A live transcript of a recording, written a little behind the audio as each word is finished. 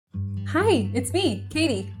Hi, it's me,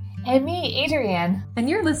 Katie. And me, Adrienne. And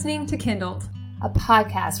you're listening to Kindled, a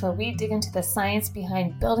podcast where we dig into the science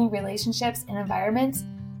behind building relationships and environments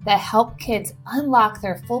that help kids unlock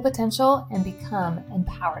their full potential and become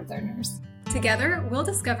empowered learners. Together, we'll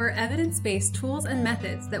discover evidence-based tools and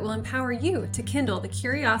methods that will empower you to kindle the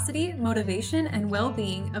curiosity, motivation, and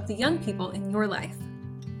well-being of the young people in your life.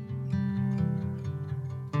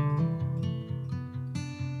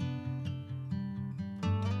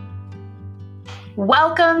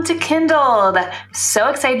 Welcome to Kindled. So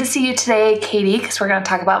excited to see you today, Katie, because we're going to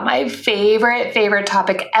talk about my favorite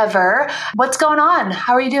topic ever. What's going on?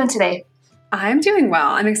 How are you doing today? I'm doing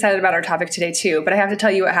well. I'm excited about our topic today too, but I have to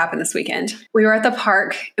tell you what happened this weekend. We were at the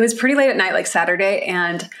park. It was pretty late at night, like Saturday,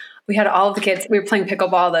 and we had all of the kids. We were playing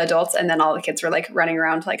pickleball, the adults, and then all the kids were like running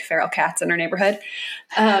around like feral cats in our neighborhood.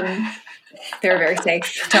 They were very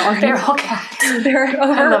safe. Don't worry. Feral cats. They're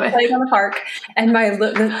over playing on the park. And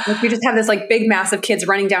we just have this like big mass of kids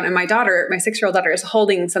running down. And my daughter, my 6-year-old daughter, is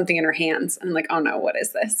holding something in her hands. And I'm like, oh no, what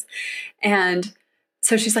is this? And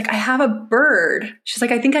so she's like, I have a bird. She's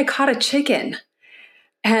like, I think I caught a chicken.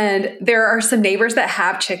 And there are some neighbors that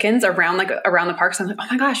have chickens around the park. So I'm like, oh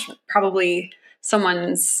my gosh, probably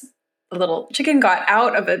someone's little chicken got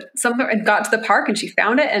out of somewhere and got to the park and she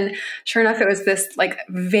found it. And sure enough, it was this like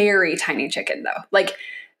very tiny chicken though. Like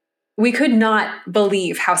we could not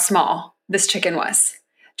believe how small this chicken was.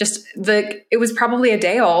 It was probably a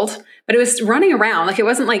day old, but it was running around. Like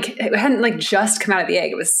it hadn't like just come out of the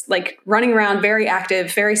egg. It was like running around, very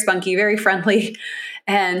active, very spunky, very friendly.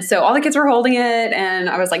 And so all the kids were holding it. And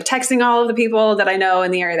I was like texting all of the people that I know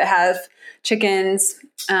in the area that have chickens.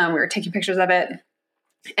 We were taking pictures of it.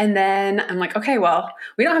 And then I'm like, okay, well,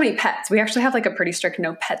 we don't have any pets. We actually have like a pretty strict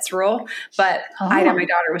no pets rule, but Ida, my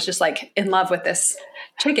daughter, was just like in love with this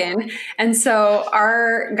chicken. And so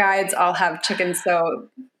our guides all have chickens. So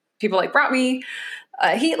people like brought me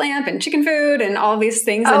a heat lamp and chicken food and all of these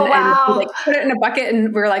things. And we like put it in a bucket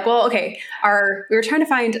and we were like, well, okay, we were trying to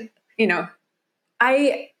find,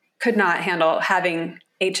 I could not handle having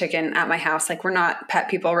a chicken at my house. Like we're not pet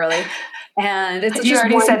people really. And it's you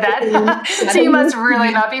already said that. So you must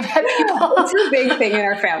really not be pet people. It's a big thing in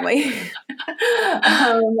our family.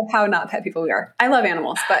 How not pet people we are. I love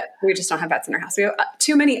animals, but we just don't have pets in our house. We have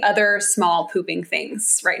too many other small pooping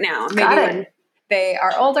things right now. Maybe when they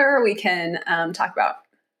are older, we can talk about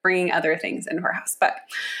bringing other things into our house. But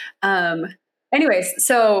anyways,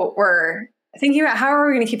 so we're thinking about how are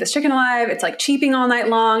we going to keep this chicken alive? It's like cheeping all night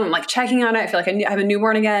long. I'm like checking on it. I feel like I have a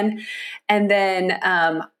newborn again. And then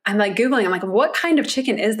I'm like Googling, I'm like, what kind of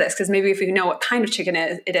chicken is this? Because maybe if we know what kind of chicken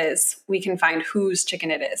it is, we can find whose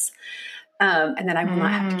chicken it is. And then I will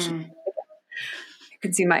not have to keep it. You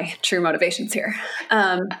can see my true motivations here.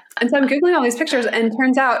 And so I'm Googling all these pictures and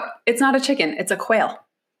turns out it's not a chicken. It's a quail.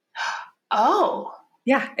 Oh.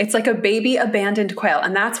 Yeah. It's like a baby abandoned quail.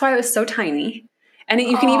 And that's why it was so tiny. And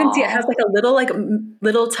you can even see it has like a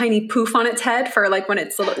little tiny poof on its head for like when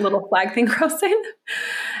its little flag thing grows in.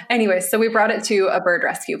 Anyway, so we brought it to a bird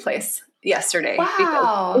rescue place yesterday.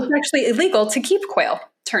 Wow. Because it's actually illegal to keep quail,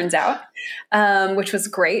 turns out, which was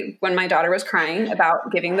great when my daughter was crying about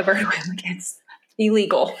giving the bird away. Like it's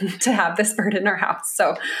illegal to have this bird in our house.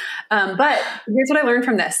 So, but here's what I learned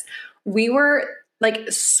from this. We were like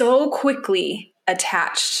so quickly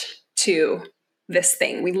attached to this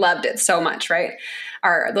thing. We loved it so much, right?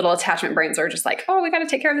 Our little attachment brains are just like, oh, we got to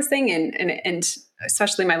take care of this thing. And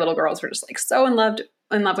especially my little girls were just like so in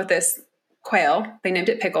love with this quail. They named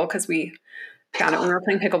it Pickle because we found it when we were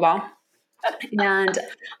playing pickleball. And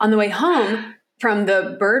on the way home from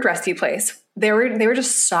the bird rescue place, they were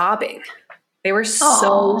just sobbing. They were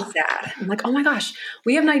so sad. I'm like, oh my gosh,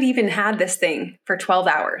 we have not even had this thing for 12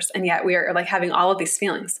 hours. And yet we are like having all of these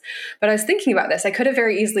feelings. But I was thinking about this. I could have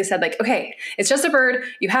very easily said like, okay, it's just a bird.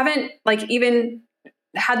 You haven't like even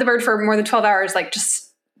had the bird for more than 12 hours. Like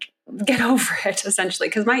just get over it essentially.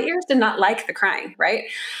 Because my ears did not like the crying. Right.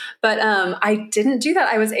 But I didn't do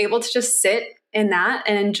that. I was able to just sit in that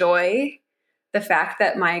and enjoy the fact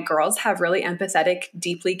that my girls have really empathetic,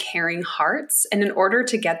 deeply caring hearts. And in order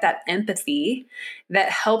to get that empathy that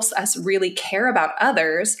helps us really care about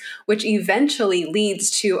others, which eventually leads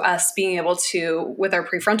to us being able to, with our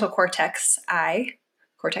prefrontal cortexes,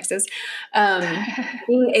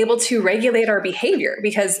 being able to regulate our behavior,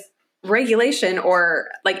 because regulation or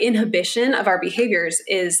like inhibition of our behaviors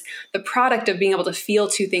is the product of being able to feel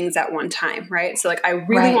two things at one time, right? So like, I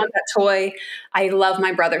really want that toy. I love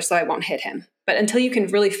my brother, so I won't hit him. But until you can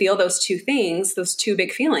really feel those two things, those two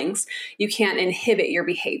big feelings, you can't inhibit your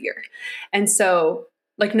behavior. And so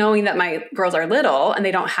like knowing that my girls are little and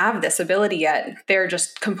they don't have this ability yet, they're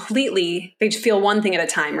just completely, they feel one thing at a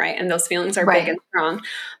time, right? And those feelings are big and strong.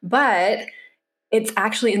 But it's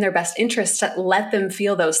actually in their best interest to let them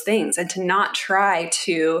feel those things and to not try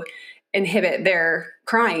to inhibit their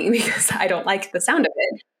crying because I don't like the sound of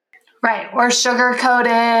it. Right. Or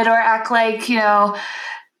sugar-coated or act like,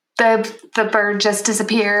 the bird just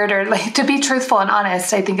disappeared, or like to be truthful and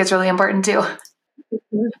honest, I think is really important too.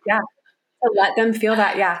 Yeah. To let them feel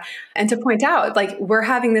that. Yeah. And to point out, like, we're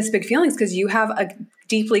having this big feelings because you have a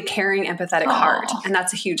deeply caring, empathetic heart. And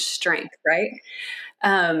that's a huge strength, right?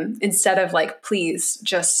 Instead of like, please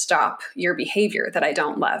just stop your behavior that I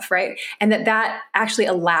don't love. Right. And that actually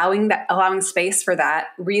allowing space for that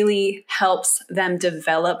really helps them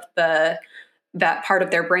develop that part of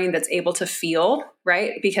their brain that's able to feel,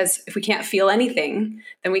 right? Because if we can't feel anything,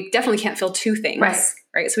 then we definitely can't feel two things,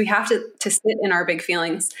 right? So we have to sit in our big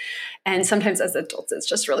feelings. And sometimes as adults, it's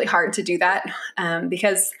just really hard to do that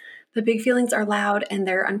because the big feelings are loud and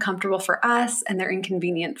they're uncomfortable for us and they're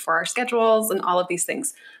inconvenient for our schedules and all of these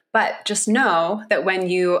things. But just know that when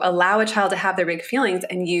you allow a child to have their big feelings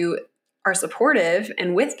and you are supportive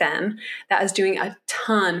and with them, that is doing a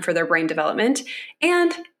ton for their brain development.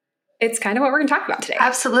 And it's kind of what we're going to talk about today.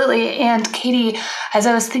 Absolutely. And Katie, as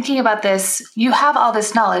I was thinking about this, you have all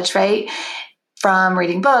this knowledge, right? From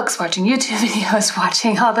reading books, watching YouTube videos,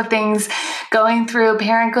 watching all the things, going through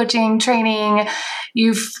parent coaching training.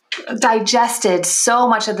 You've digested so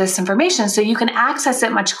much of this information so you can access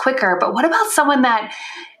it much quicker. But what about someone that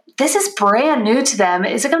this is brand new to them?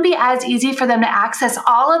 Is it going to be as easy for them to access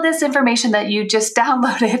all of this information that you just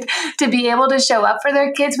downloaded to be able to show up for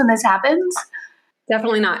their kids when this happens?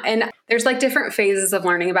 Definitely not. And there's like different phases of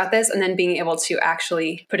learning about this and then being able to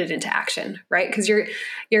actually put it into action, right? Because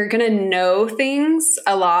you're going to know things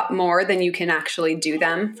a lot more than you can actually do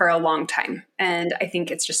them for a long time. And I think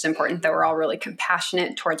it's just important that we're all really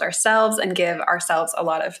compassionate towards ourselves and give ourselves a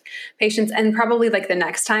lot of patience. And probably like the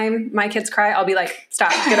next time my kids cry, I'll be like,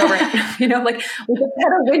 stop, get over it. Like we just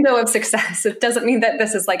had a window of success. It doesn't mean that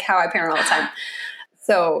this is like how I parent all the time.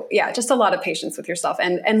 So yeah, just a lot of patience with yourself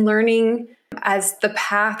and learning as the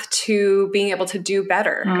path to being able to do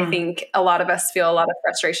better. I think a lot of us feel a lot of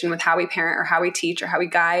frustration with how we parent or how we teach or how we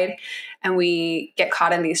guide. And we get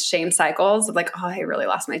caught in these shame cycles of like, oh, I really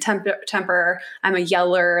lost my temper. I'm a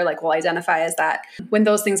yeller. Like, we'll identify as that. When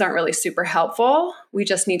those things aren't really super helpful, we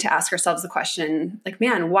just need to ask ourselves the question, like,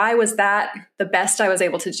 man, why was that the best I was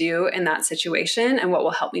able to do in that situation? And what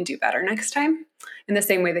will help me do better next time? In the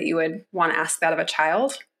same way that you would want to ask that of a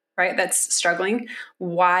child, right? That's struggling.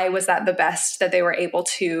 Why was that the best that they were able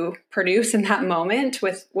to produce in that moment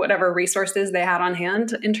with whatever resources they had on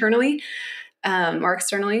hand internally or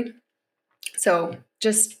externally? So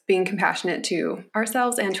just being compassionate to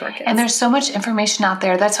ourselves and to our kids. And there's so much information out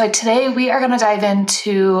there. That's why today we are going to dive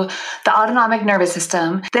into the autonomic nervous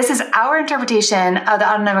system. This is our interpretation of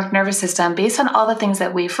the autonomic nervous system based on all the things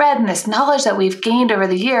that we've read and this knowledge that we've gained over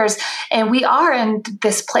the years. And we are in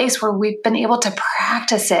this place where we've been able to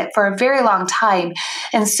practice it for a very long time.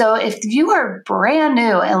 And so if you are brand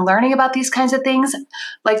new and learning about these kinds of things,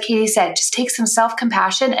 like Katie said, just take some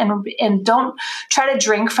self-compassion and don't try to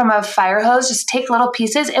drink from a fire hose. Just take little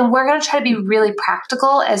pieces, and we're going to try to be really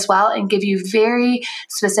practical as well and give you very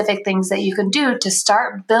specific things that you can do to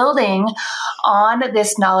start building on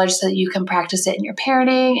this knowledge so that you can practice it in your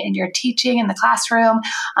parenting, in your teaching, in the classroom,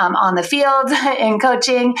 on the field, in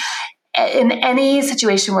coaching, in any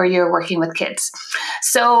situation where you're working with kids.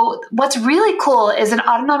 So what's really cool is an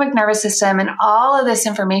autonomic nervous system, and all of this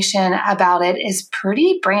information about it is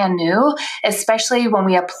pretty brand new, especially when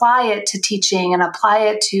we apply it to teaching and apply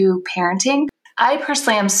it to parenting. I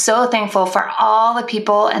personally am so thankful for all the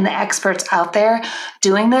people and the experts out there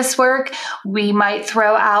doing this work. We might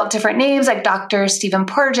throw out different names like Dr. Stephen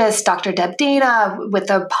Porges, Dr. Deb Dana with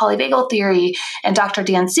the polyvagal theory, and Dr.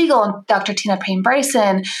 Dan Siegel and Dr. Tina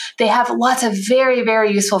Payne-Bryson. They have lots of very,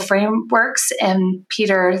 very useful frameworks, and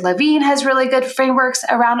Peter Levine has really good frameworks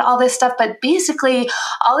around all this stuff. But basically,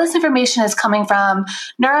 all this information is coming from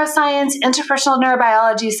neuroscience, interpersonal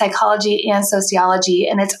neurobiology, psychology, and sociology.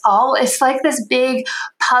 And it's like this big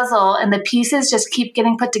puzzle, and the pieces just keep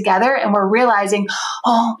getting put together, and we're realizing,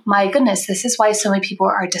 oh my goodness, this is why so many people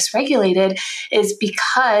are dysregulated, is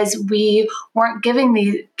because we weren't given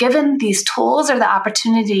these tools or the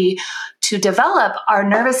opportunity to develop our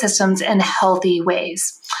nervous systems in healthy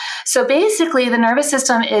ways. So basically, the nervous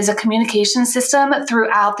system is a communication system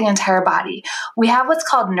throughout the entire body. We have what's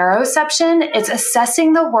called neuroception. It's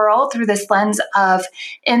assessing the world through this lens of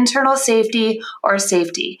internal safety or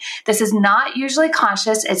safety. This is not usually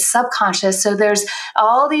conscious, it's subconscious. So there's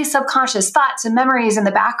all these subconscious thoughts and memories in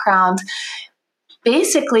the background,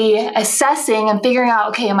 basically assessing and figuring out,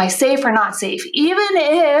 okay, am I safe or not safe? Even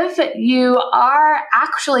if you are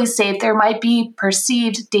actually safe, there might be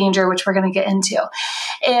perceived danger, which we're going to get into.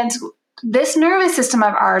 And this nervous system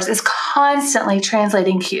of ours is constantly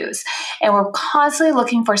translating cues, and we're constantly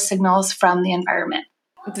looking for signals from the environment.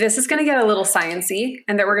 This is going to get a little sciencey,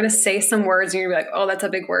 and that we're going to say some words and you're going to be like, oh, that's a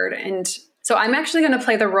big word. And so I'm actually going to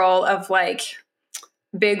play the role of like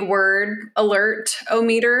big word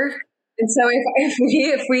alert-o-meter. And so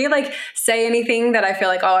if we like say anything that I feel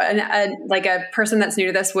like, like a person that's new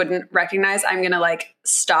to this wouldn't recognize, I'm going to like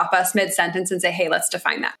stop us mid-sentence and say, hey, let's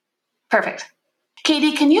define that. Perfect.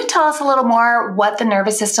 Katie, can you tell us a little more what the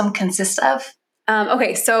nervous system consists of?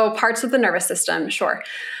 Okay, so parts of the nervous system, sure.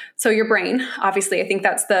 So your brain, obviously, I think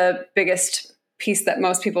that's the biggest piece that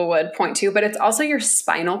most people would point to, but it's also your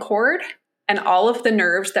spinal cord and all of the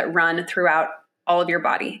nerves that run throughout all of your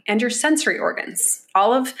body and your sensory organs.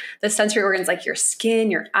 All of the sensory organs like your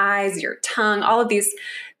skin, your eyes, your tongue, all of these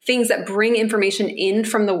things that bring information in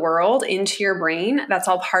from the world into your brain, that's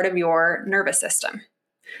all part of your nervous system.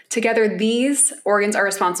 Together, these organs are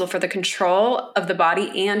responsible for the control of the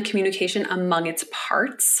body and communication among its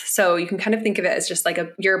parts. So you can kind of think of it as just like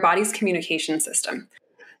your body's communication system.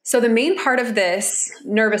 So the main part of this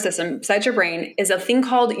nervous system, besides your brain, is a thing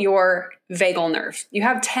called your vagal nerve. You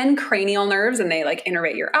have 10 cranial nerves, and they like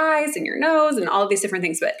innervate your eyes and your nose and all of these different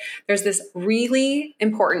things. But there's this really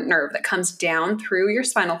important nerve that comes down through your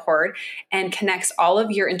spinal cord and connects all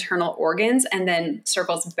of your internal organs, and then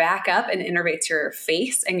circles back up and innervates your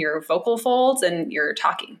face and your vocal folds and your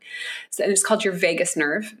talking. So it's called your vagus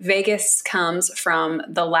nerve. Vagus comes from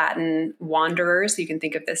the Latin wanderers. So you can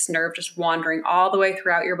think of this nerve just wandering all the way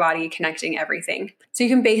throughout your body, connecting everything. So you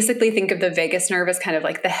can basically think of the vagus nerve as kind of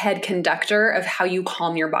like the head conductor of how you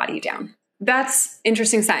calm your body down. That's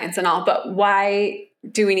interesting science and all, but why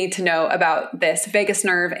do we need to know about this vagus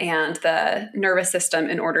nerve and the nervous system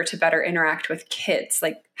in order to better interact with kids?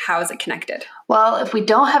 Like, how is it connected? Well, if we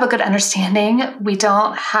don't have a good understanding, we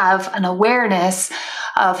don't have an awareness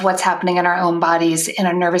of what's happening in our own bodies, in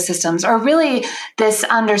our nervous systems, or really this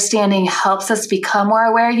understanding helps us become more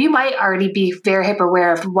aware. You might already be very hyper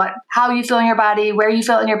aware of how you feel in your body, where you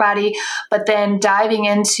feel in your body, but then diving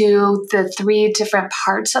into the 3 different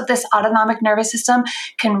parts of this autonomic nervous system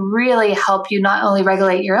can really help you not only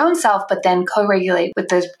regulate your own self, but then co-regulate with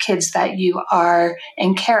the kids that you are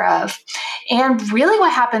in care of. And really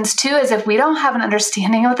what happens too is if we don't have an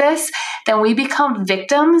understanding of this, then we become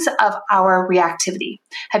victims of our reactivity.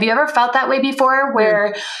 Have you ever felt that way before,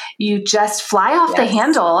 where you just fly off the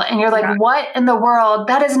handle and you're like, what in the world?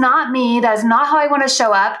 That is not me. That is not how I want to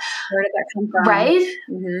show up. Where did that come from? Right?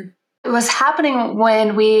 Mm-hmm. It was happening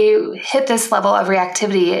when we hit this level of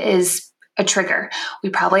reactivity is a trigger. We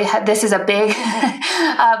probably had, this is a big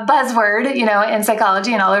buzzword, in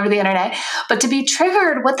psychology and all over the internet, but to be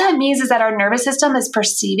triggered, what that means is that our nervous system is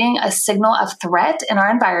perceiving a signal of threat in our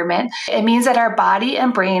environment. It means that our body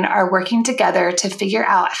and brain are working together to figure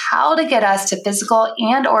out how to get us to physical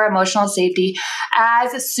and or emotional safety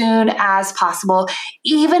as soon as possible,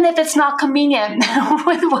 even if it's not convenient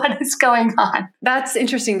with what is going on. That's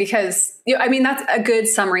interesting because, that's a good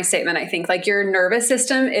summary statement, I think. Like, your nervous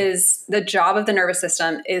system the job of the nervous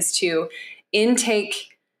system is to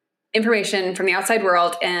intake information from the outside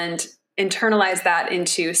world and internalize that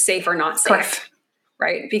into safe or not safe. Correct.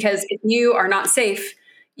 Right? Because if you are not safe,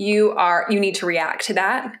 you need to react to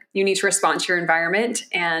that. You need to respond to your environment.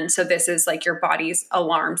 And so this is like your body's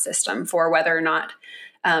alarm system for whether or not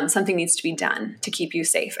something needs to be done to keep you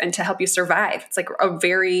safe and to help you survive. It's like a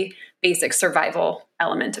very basic survival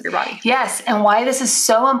element of your body. Yes. And why this is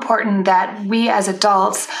so important that we as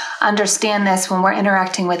adults understand this when we're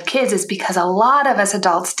interacting with kids is because a lot of us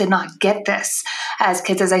adults did not get this as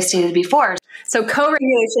kids, as I stated before. So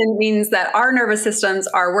co-regulation means that our nervous systems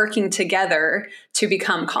are working together to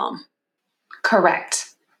become calm. Correct.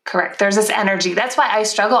 There's this energy. That's why I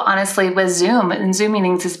struggle, honestly, with Zoom and Zoom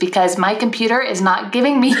meetings, is because my computer is not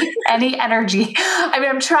giving me any energy.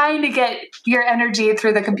 I'm trying to get your energy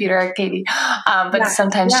through the computer, Katie, but it's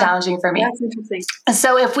sometimes challenging for me. That's interesting.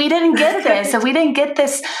 So if we didn't get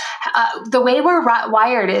this, the way we're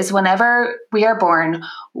wired is whenever we are born,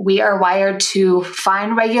 we are wired to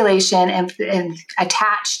find regulation and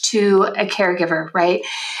attach to a caregiver, right?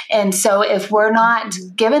 And so if we're not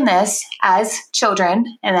given this as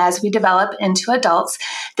children and as we develop into adults,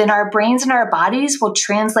 then our brains and our bodies will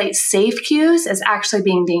translate safe cues as actually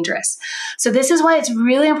being dangerous. So this is why it's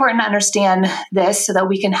really important to understand this so that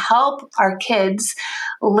we can help our kids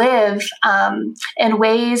live in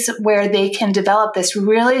ways where they can develop this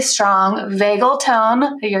really strong vagal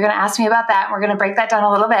tone. You're going to ask me about that. We're going to break that down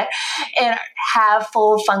a little bit, and have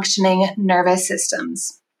full functioning nervous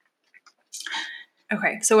systems.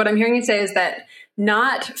 Okay. So what I'm hearing you say is that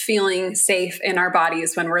not feeling safe in our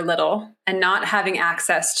bodies when we're little and not having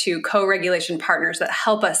access to co-regulation partners that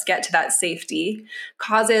help us get to that safety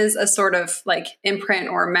causes a sort of like imprint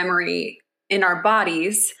or memory in our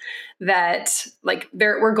bodies that like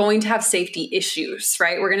we're going to have safety issues,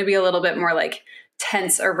 right? We're going to be a little bit more like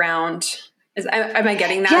tense around. Am I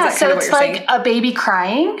getting that? Yeah, Is that so kind of it's what you're like saying? a baby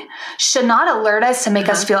crying should not alert us to make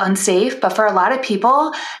us feel unsafe. But for a lot of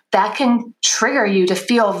people, that can trigger you to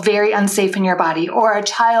feel very unsafe in your body, or a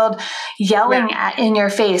child yelling in your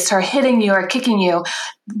face or hitting you or kicking you.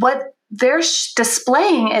 What they're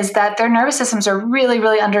displaying is that their nervous systems are really,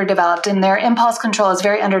 really underdeveloped and their impulse control is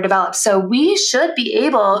very underdeveloped. So we should be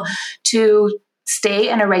able to stay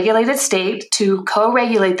in a regulated state to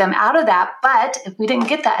co-regulate them out of that. But if we didn't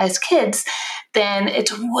get that as kids, then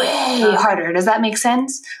it's way harder. Does that make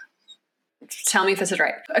sense? Tell me if this is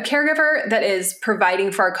right. A caregiver that is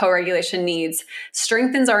providing for our co-regulation needs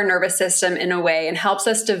strengthens our nervous system in a way and helps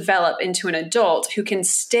us develop into an adult who can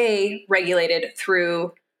stay regulated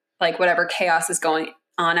through like whatever chaos is going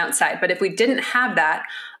on outside. But if we didn't have that,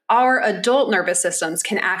 our adult nervous systems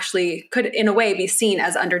could in a way be seen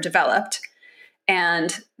as underdeveloped.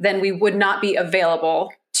 And then we would not be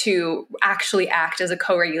available to actually act as a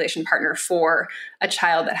co-regulation partner for a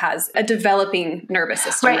child that has a developing nervous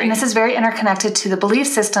system. Right. And this is very interconnected to the belief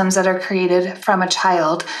systems that are created from a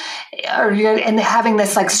child, and having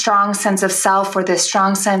this like strong sense of self, or this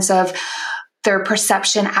strong sense of their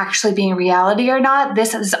perception actually being reality or not.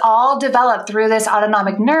 This is all developed through this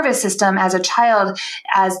autonomic nervous system as a child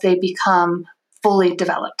as they become fully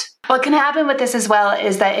developed. What can happen with this as well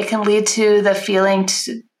is that it can lead to the feeling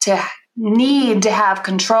to need to have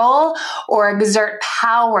control or exert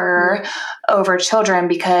power over children,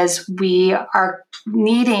 because we are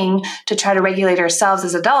needing to try to regulate ourselves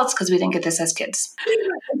as adults because we didn't get this as kids.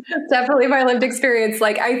 Definitely my lived experience.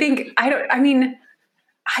 Like, I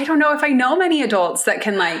don't know if I know many adults that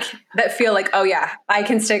can that feel like, oh yeah, I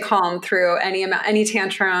can stay calm through any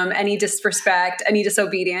tantrum, any disrespect, any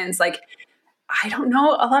disobedience. Like, I don't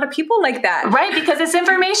know a lot of people like that. Right, because this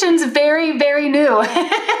information's very, very new.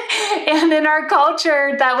 And in our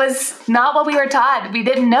culture, that was not what we were taught. We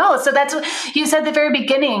didn't know. So that's what you said at the very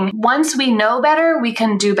beginning. Once we know better, we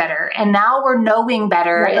can do better. And now we're knowing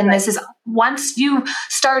better. Right, and this is, once you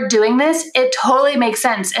start doing this, it totally makes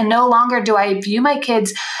sense. And no longer do I view my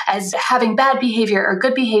kids as having bad behavior or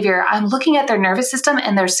good behavior. I'm looking at their nervous system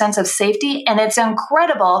and their sense of safety. And it's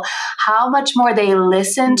incredible how much more they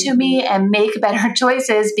listen to me and make better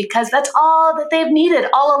choices, because that's all that they've needed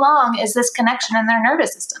all along, is this connection in their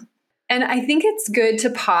nervous system. And I think it's good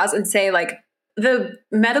to pause and say, like, the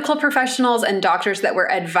medical professionals and doctors that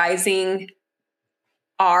were advising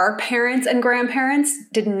our parents and grandparents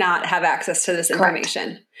did not have access to this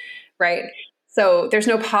information, right? So there's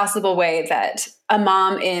no possible way that a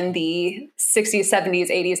mom in the 60s,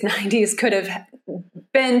 70s, 80s, 90s could have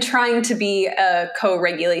been trying to be a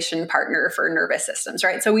co-regulation partner for nervous systems,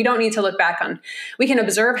 right? So we don't need to look back on, we can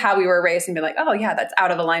observe how we were raised and be like, oh yeah, that's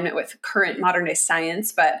out of alignment with current modern day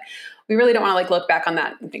science, but we really don't want to look back on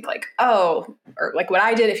that and think like, oh, or like what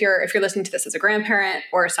I did, if you're listening to this as a grandparent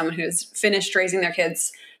or someone who's finished raising their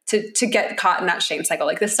kids, to get caught in that shame cycle.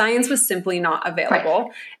 Like, the science was simply not available.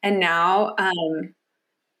 Right. And now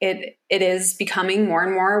it is becoming more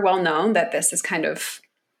and more well known that this is kind of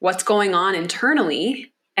what's going on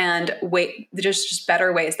internally, and just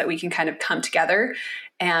better ways that we can kind of come together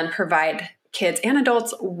and provide kids and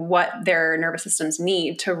adults what their nervous systems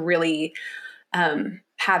need to really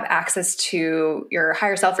have access to your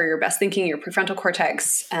higher self, or your best thinking, your prefrontal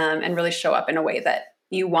cortex, and really show up in a way that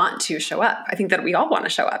you want to show up. I think that we all want to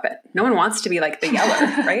show up. No one wants to be like the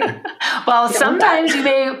yeller, right? Well, sometimes you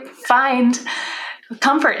may find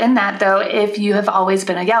comfort in that, though, if you have always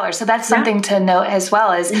been a yeller. So that's something to note as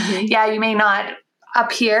well, is, you may not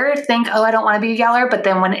up here think, oh, I don't want to be a yeller, but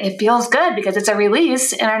then when it feels good because it's a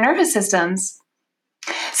release in our nervous systems.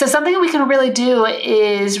 So something we can really do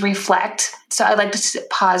is reflect. So I'd like to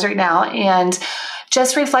pause right now and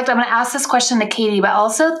just reflect. I'm going to ask this question to Katie, but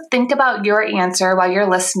also think about your answer while you're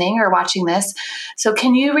listening or watching this. So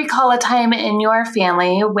can you recall a time in your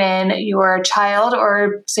family when your child,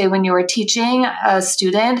 or say when you were teaching a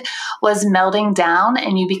student, was melting down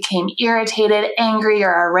and you became irritated, angry,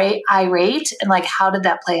 or irate? And like, how did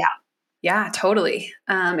that play out? Yeah, totally.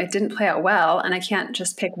 It didn't play out well. And I can't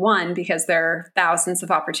just pick one because there are thousands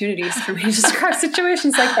of opportunities for me to describe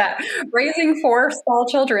situations like that. Raising four small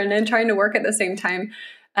children and trying to work at the same time.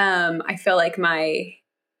 I feel like my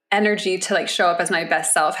energy to like show up as my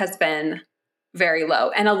best self has been very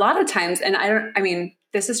low. And a lot of times, and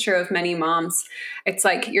this is true of many moms. It's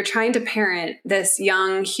like you're trying to parent this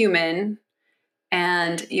young human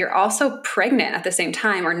and you're also pregnant at the same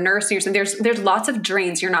time or nursing or something. There's lots of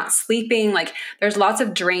drains. You're not sleeping. Like there's lots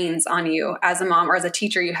of drains on you as a mom or as a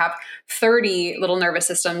teacher. You have 30 little nervous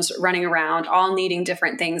systems running around, all needing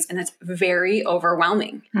different things. And it's very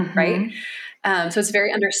overwhelming, right? So it's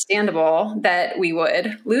very understandable that we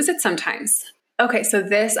would lose it sometimes. Okay, so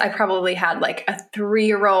I probably had like a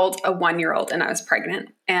 3-year-old, a 1-year-old, and I was pregnant.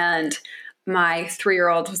 And my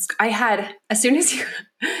 3-year-old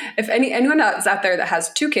if anyone else out there that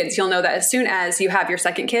has 2 kids, you'll know that as soon as you have your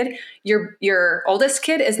second kid, your oldest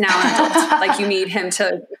kid is now an adult. Like you need him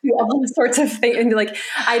to do all sorts of things. And like,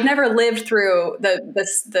 I'd never lived through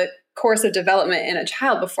the course of development in a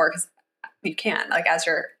child before because you can't, like as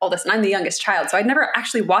your oldest, and I'm the youngest child. So I'd never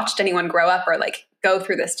actually watched anyone grow up or like go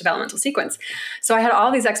through this developmental sequence. So I had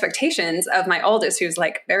all these expectations of my oldest, who's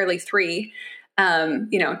like barely 3,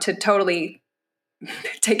 to totally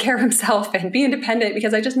take care of himself and be independent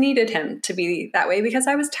because I just needed him to be that way because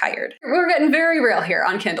I was tired. We're getting very real here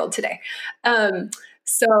on Kindle today.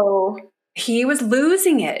 So he was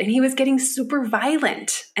losing it and he was getting super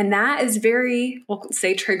violent. And that is very, we'll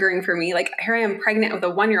say, triggering for me. Like here I am pregnant with a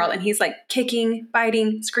 1-year-old and he's like kicking,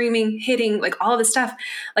 biting, screaming, hitting, like all this stuff.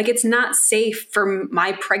 Like it's not safe for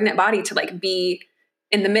my pregnant body to like be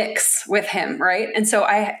in the mix with him. Right. And so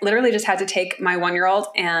I literally just had to take my 1-year-old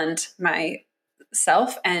and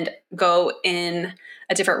myself and go in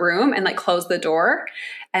a different room and like close the door.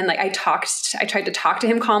 And like I tried to talk to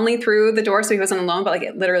him calmly through the door so he wasn't alone, but like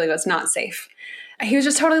it literally was not safe. He was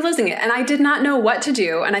just totally losing it. And I did not know what to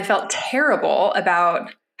do. And I felt terrible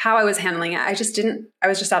about how I was handling it. I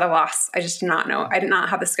was just at a loss. I just did not know. I did not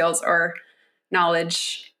have the skills or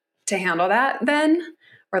knowledge to handle that then,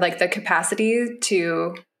 or like the capacity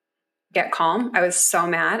to get calm. I was so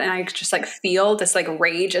mad. And I just like feel this like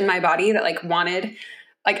rage in my body that like wanted,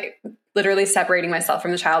 like literally separating myself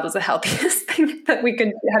from the child was the healthiest thing that we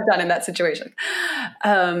could have done in that situation.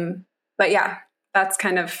 But yeah, that's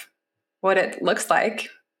kind of what it looks like.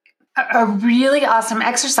 A really awesome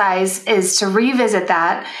exercise is to revisit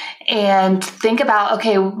that and think about,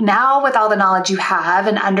 okay, now with all the knowledge you have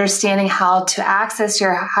and understanding how to access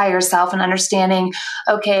your higher self and understanding,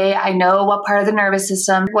 okay, I know what part of the nervous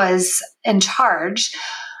system was in charge.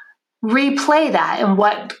 Replay that and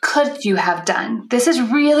what could you have done? This is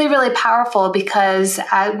really, really powerful because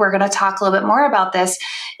we're going to talk a little bit more about this,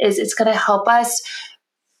 is it's going to help us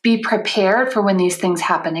be prepared for when these things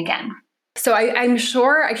happen again. So I'm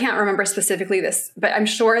sure, I can't remember specifically this, but I'm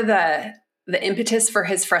sure the impetus for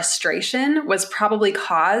his frustration was probably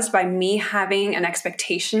caused by me having an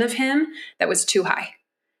expectation of him that was too high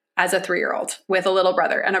as a 3-year-old with a little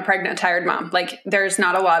brother and a pregnant, tired mom. Like there's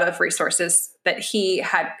not a lot of resources that he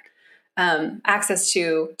had access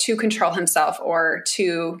to control himself or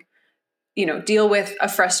to, deal with a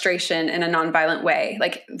frustration in a nonviolent way.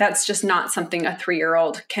 Like that's just not something a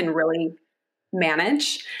 3-year-old can really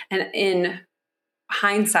manage. And in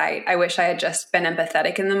hindsight, I wish I had just been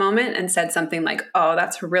empathetic in the moment and said something like, oh,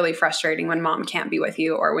 that's really frustrating when mom can't be with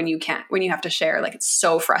you, or when you have to share, like it's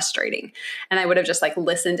so frustrating. And I would have just like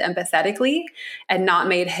listened empathetically and not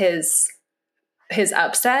made his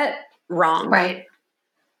upset wrong. Right.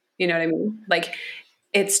 You know what I mean? Like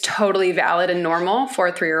it's totally valid and normal for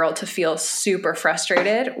a 3-year-old to feel super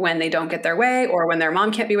frustrated when they don't get their way or when their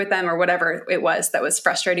mom can't be with them or whatever it was that was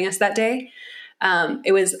frustrating us that day.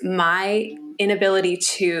 It was my inability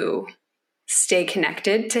to stay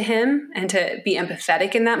connected to him and to be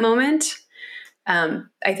empathetic in that moment.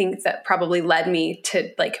 I think that probably led me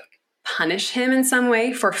to like punish him in some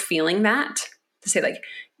way for feeling that, to say like,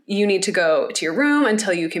 you need to go to your room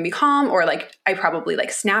until you can be calm. Or like, I probably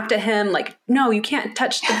like snapped at him, like, no, you can't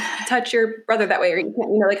touch your brother that way. Or you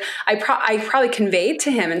can't, like I probably conveyed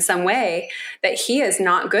to him in some way that he is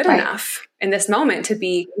not good enough in this moment to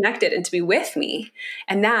be connected and to be with me.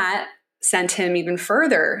 And that sent him even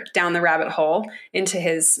further down the rabbit hole into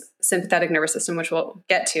his sympathetic nervous system, which we'll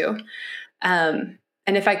get to. And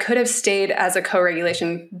if I could have stayed as a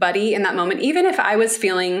co-regulation buddy in that moment, even if I was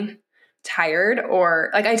feeling tired,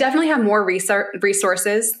 or like I definitely have more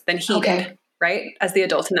resources than he did, right? As the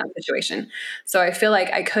adult in that situation. So I feel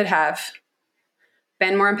like I could have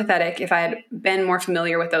been more empathetic if I had been more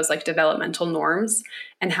familiar with those like developmental norms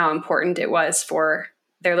and how important it was for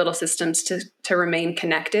their little systems to remain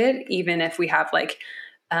connected, even if we have like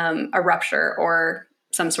a rupture or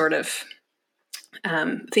some sort of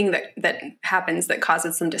thing that happens that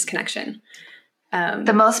causes some disconnection.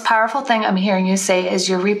 The most powerful thing I'm hearing you say is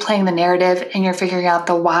you're replaying the narrative and you're figuring out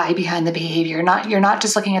the why behind the behavior. You're not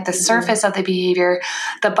just looking at the surface of the behavior,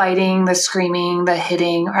 the biting, the screaming, the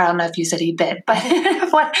hitting, or I don't know if you said he bit, but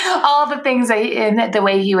all the things in the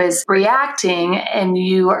way he was reacting, and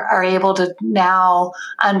you are able to now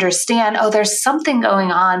understand, oh, there's something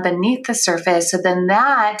going on beneath the surface. So then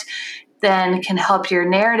that then can help your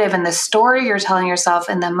narrative and the story you're telling yourself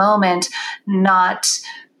in the moment not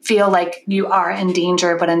feel like you are in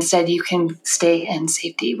danger, but instead you can stay in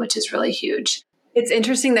safety, which is really huge. It's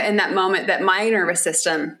interesting that in that moment that my nervous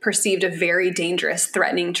system perceived a very dangerous,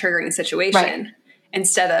 threatening, triggering situation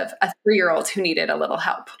instead of a 3-year-old who needed a little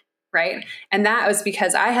help. Right. And that was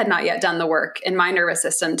because I had not yet done the work in my nervous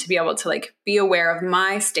system to be able to like be aware of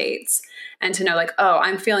my states and to know like, oh,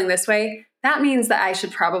 I'm feeling this way. That means that I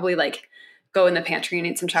should probably like go in the pantry and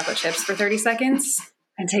eat some chocolate chips for 30 seconds.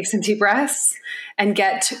 And take some deep breaths and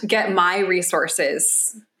get my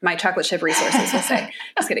resources, my chocolate chip resources, we'll say,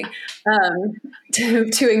 just kidding,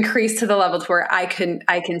 to increase to the level to where I can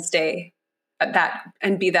stay at that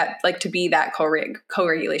and be that, like to be that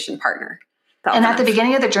co-regulation partner. And at the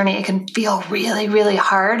beginning of the journey, it can feel really, really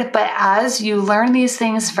hard. But as you learn these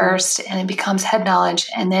things first and it becomes head knowledge,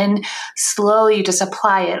 and then slowly you just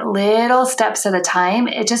apply it little steps at a time,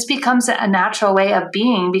 it just becomes a natural way of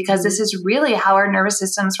being, because this is really how our nervous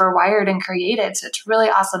systems were wired and created. So it's really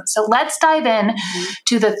awesome. So let's dive in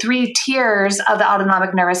to the 3 tiers of the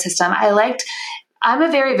autonomic nervous system. I'm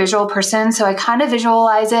a very visual person, so I kind of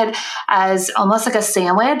visualize it as almost like a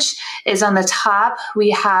sandwich. Is on the top,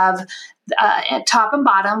 we have at top and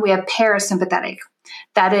bottom, we have parasympathetic.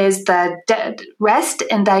 That is the rest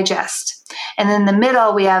and digest. And in the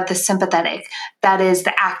middle, we have the sympathetic. That is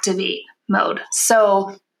the activate mode.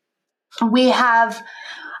 So we have,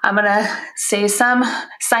 I'm going to say some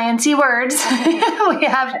sciencey words. We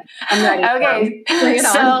have, okay.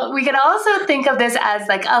 So we could also think of this as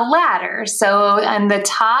like a ladder. So on the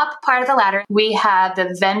top part of the ladder, we have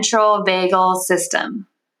the ventral vagal system.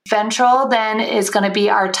 Ventral then is going to be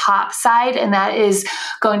our top side, and that is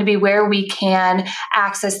going to be where we can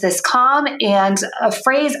access this calm. And a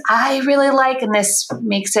phrase I really like, and this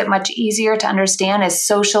makes it much easier to understand, is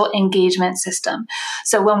social engagement system.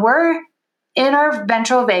 So when we're in our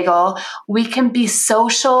ventral vagal, we can be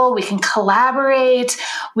social, we can collaborate,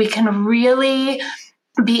 we can really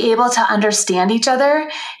be able to understand each other,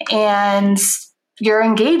 and you're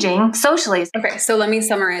engaging socially. Okay, so let me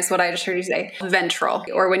summarize what I just heard you say. Ventral,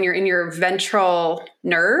 or when you're in your ventral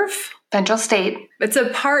nerve. Ventral state. It's a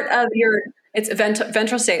part of it's a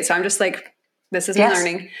ventral state. So I'm just like, this is me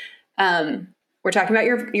learning. We're talking about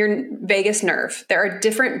your vagus nerve. There are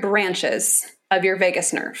different branches of your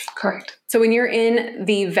vagus nerve. Correct. So when you're in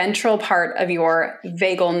the ventral part of your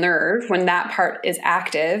vagal nerve, when that part is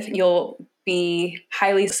active, you'll be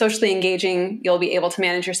highly socially engaging. You'll be able to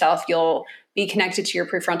manage yourself. You'll be connected to your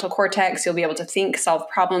prefrontal cortex. You'll be able to think, solve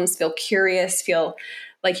problems, feel curious, feel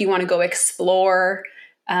like you want to go explore.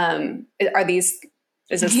 Is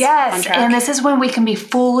this yes, on track? And this is when we can be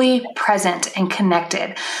fully present and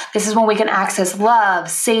connected. This is when we can access love,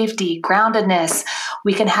 safety, groundedness.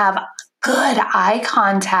 We can have good eye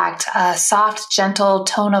contact, a soft, gentle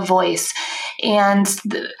tone of voice. And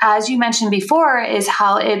as you mentioned before, is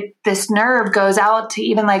how this nerve goes out to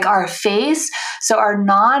even like our face. So our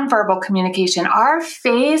nonverbal communication, our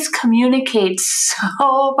face communicates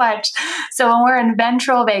so much. So when we're in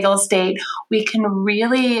ventral vagal state, we can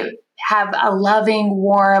really have a loving,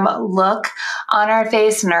 warm look on our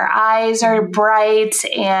face, and our eyes are bright,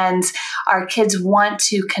 and our kids want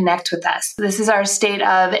to connect with us. This is our state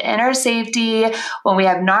of inner safety when we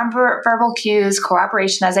have nonverbal cues,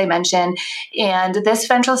 cooperation, as I mentioned, and this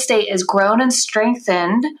ventral state is grown and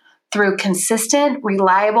strengthened through consistent,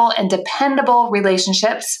 reliable, and dependable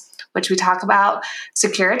relationships, which we talk about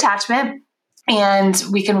secure attachment. And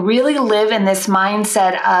we can really live in this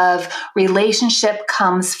mindset of relationship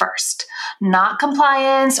comes first, not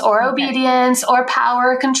compliance or obedience or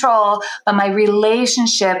power or control, but my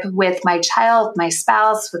relationship with my child, my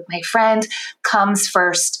spouse, with my friend comes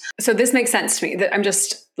first. So this makes sense to me. That I'm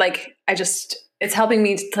just like, it's helping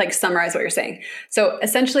me to like summarize what you're saying. So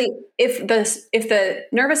essentially, if the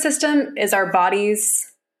nervous system is our body's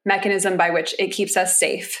mechanism by which it keeps us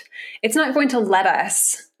safe, it's not going to let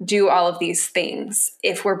us do all of these things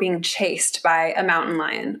if we're being chased by a mountain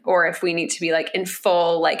lion, or if we need to be like in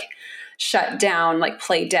full, like shut down, like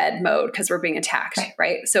play dead mode because we're being attacked.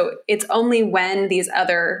 Right. So it's only when these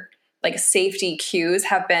other like safety cues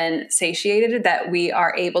have been satiated that we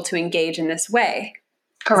are able to engage in this way.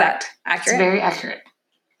 Correct. Is that accurate? It's very accurate.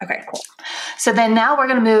 Okay, cool. So then now we're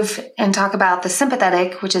going to move and talk about the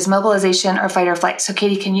sympathetic, which is mobilization or fight or flight. So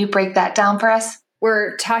Katie, can you break that down for us?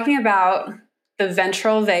 We're talking about the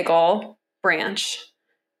ventral vagal branch.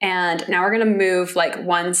 And now we're going to move like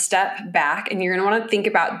one step back, and you're going to want to think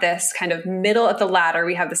about this kind of middle of the ladder.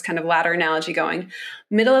 We have this kind of ladder analogy going.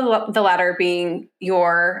 Middle of the ladder being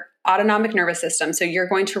your autonomic nervous system. So you're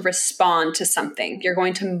going to respond to something. You're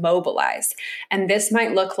going to mobilize. And this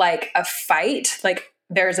might look like a fight, like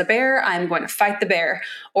there's a bear, I'm going to fight the bear,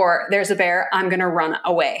 or there's a bear, I'm going to run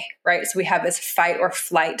away, right? So we have this fight or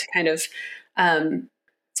flight kind of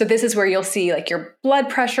so this is where you'll see like your blood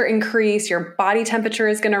pressure increase, your body temperature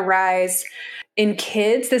is going to rise. In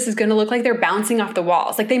kids, this is going to look like they're bouncing off the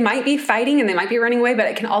walls. Like they might be fighting and they might be running away, but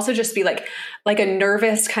it can also just be like a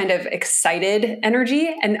nervous kind of excited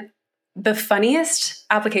energy. And the funniest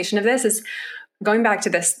application of this is going back to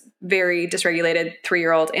this very dysregulated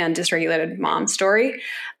 3-year-old and dysregulated mom story.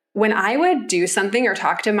 When I would do something or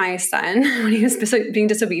talk to my son when he was being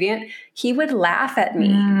disobedient, he would laugh at me.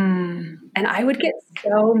 And I would get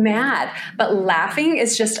so mad. But laughing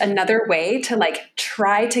is just another way to like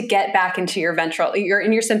try to get back into your ventral. You're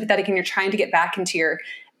in your sympathetic and you're trying to get back into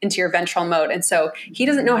your ventral mode. And so he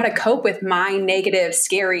doesn't know how to cope with my negative,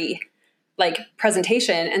 scary like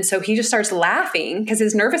presentation. And so he just starts laughing because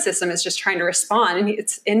his nervous system is just trying to respond, and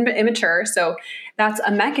it's immature. So that's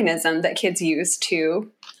a mechanism that kids use to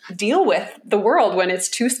deal with the world when it's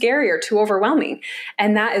too scary or too overwhelming.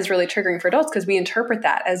 And that is really triggering for adults because we interpret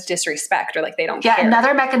that as disrespect or like they don't care. Yeah,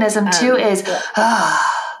 another mechanism too is,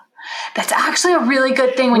 that's actually a really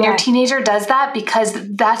good thing when your teenager does that, because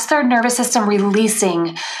that's their nervous system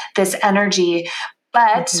releasing this energy.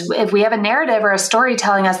 But if we have a narrative or a story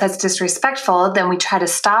telling us that's disrespectful, then we try to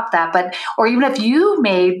stop that. But, or even if you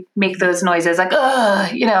make those noises like,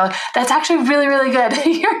 that's actually really, really good.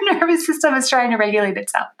 Your nervous system is trying to regulate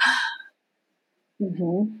itself.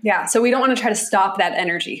 Yeah. So we don't want to try to stop that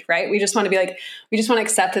energy, right? We just want to be like, we just want to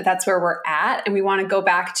accept that that's where we're at. And we want to go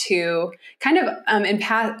back to kind of, in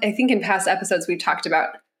past episodes, we've talked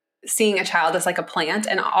about seeing a child as like a plant,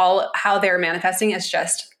 and all how they're manifesting is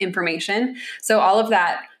just information. So all of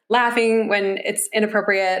that laughing when it's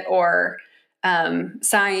inappropriate, or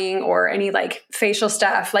sighing, or any like facial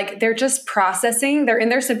stuff, like they're just processing. They're in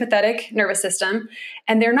their sympathetic nervous system,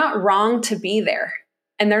 and they're not wrong to be there,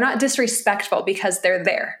 and they're not disrespectful because they're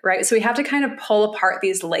there, right? So we have to kind of pull apart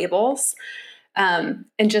these labels and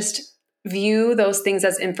just view those things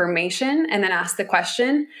as information, and then ask the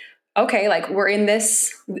question, okay, like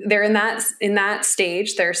they're in that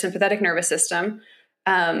stage, their sympathetic nervous system.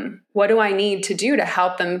 What do I need to do to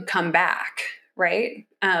help them come back? Right.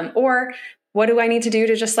 Or what do I need to do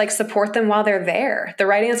to just like support them while they're there? The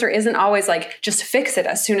right answer isn't always like, just fix it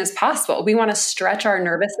as soon as possible. We want to stretch our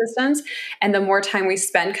nervous systems. And the more time we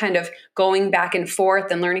spend kind of going back and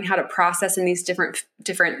forth and learning how to process in these different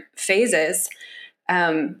phases,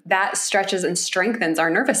 that stretches and strengthens our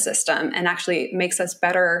nervous system and actually makes us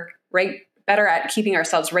better at keeping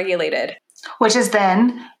ourselves regulated. Which is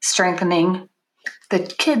then strengthening the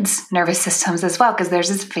kids' nervous systems as well, because theirs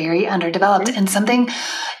is very underdeveloped. And something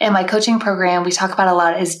in my coaching program we talk about a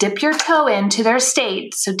lot is dip your toe into their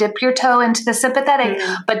state. So dip your toe into the sympathetic,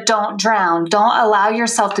 but don't drown. Don't allow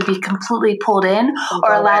yourself to be completely pulled in,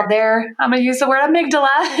 or allow I'm going to use the word amygdala.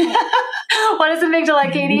 What is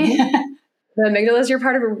amygdala, Katie? The amygdala is your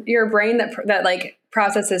part of your brain that like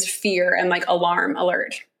processes fear and like alarm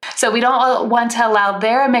alert. So we don't want to allow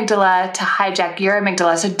their amygdala to hijack your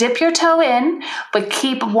amygdala. So dip your toe in, but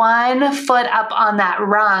keep one foot up on that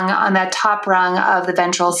rung, on that top rung of the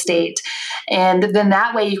ventral state. And then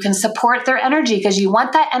that way you can support their energy, because you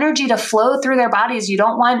want that energy to flow through their bodies. You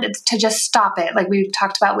don't want it to just stop it. Like we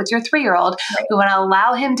talked about with your 3-year-old, right. We want to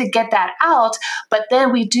allow him to get that out, but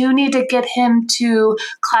then we do need to get him to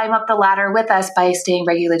climb up the ladder with us by staying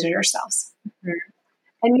regulated ourselves. Mm-hmm.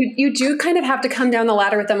 And you do kind of have to come down the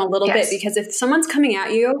ladder with them a little bit, because if someone's coming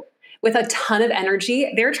at you with a ton of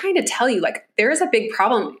energy, they're trying to tell you like, there is a big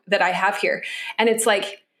problem that I have here. And it's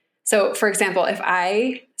like, so for example, if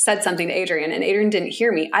I said something to Adrian and Adrian didn't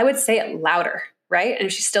hear me, I would say it louder. Right. And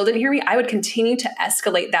if she still didn't hear me, I would continue to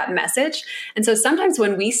escalate that message. And so sometimes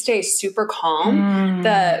when we stay super calm,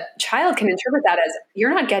 the child can interpret that as,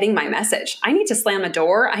 you're not getting my message. I need to slam a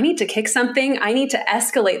door. I need to kick something. I need to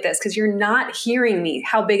escalate this because you're not hearing me,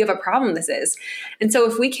 how big of a problem this is. And so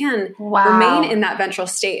if we can remain in that ventral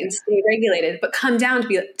state and stay regulated, but come down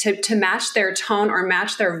to match their tone or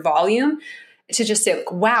match their volume, to just say,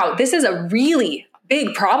 wow, this is a really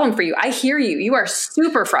big problem for you. I hear you. You are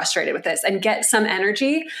super frustrated with this, and get some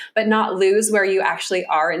energy, but not lose where you actually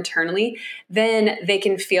are internally. Then they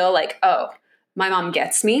can feel like, oh, my mom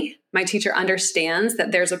gets me. My teacher understands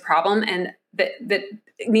that there's a problem and that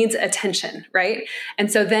needs attention, right? And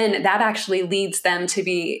so then that actually leads them to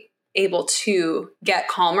be able to get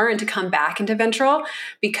calmer and to come back into ventral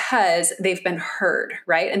because they've been heard,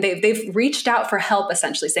 right? And they've reached out for help,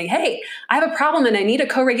 essentially saying, hey, I have a problem and I need a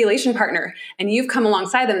co-regulation partner. And you've come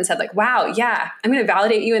alongside them and said like, wow, yeah, I'm going to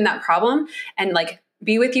validate you in that problem and like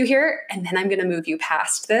be with you here. And then I'm going to move you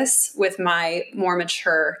past this with my more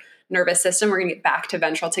mature nervous system. We're going to get back to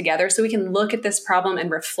ventral together so we can look at this problem and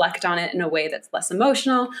reflect on it in a way that's less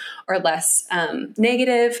emotional or less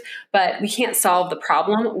negative, but we can't solve the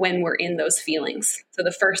problem when we're in those feelings. So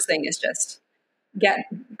the first thing is just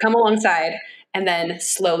come alongside and then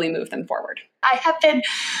slowly move them forward. I have been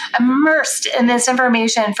immersed in this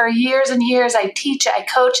information for years and years. I teach, I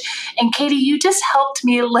coach, and Katie, you just helped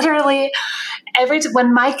me literally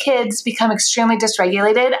when my kids become extremely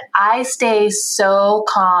dysregulated, I stay so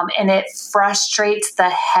calm and it frustrates the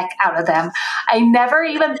heck out of them. I never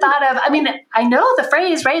even thought of, I know the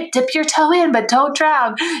phrase, right? Dip your toe in, but don't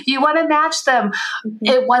drown. You want to match them.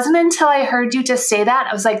 It wasn't until I heard you just say that,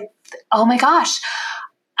 I was like, oh my gosh,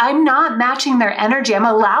 I'm not matching their energy. I'm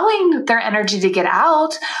allowing their energy to get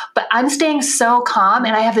out, but I'm staying so calm.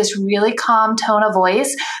 And I have this really calm tone of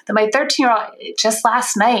voice that my 13-year-old just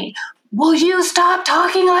last night, will you stop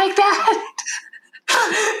talking like that?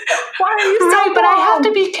 Why are you so right, but I have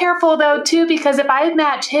to be careful though too, because if I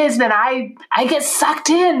match his, then I get sucked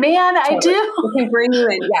in, man. Totally. I do. It can bring you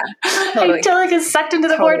in, yeah. Totally. I totally get sucked into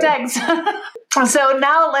the vortex. So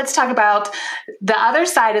now let's talk about the other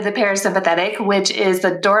side of the parasympathetic, which is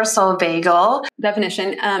the dorsal vagal.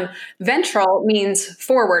 Definition. Ventral means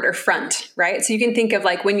forward or front, right? So you can think of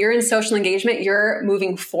like when you're in social engagement, you're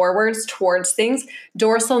moving forwards towards things.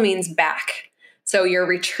 Dorsal means back. So you're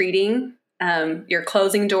retreating. You're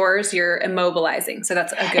closing doors, you're immobilizing. So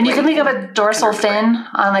that's a good. And you can think of a dorsal fin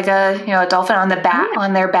on like a dolphin on the back,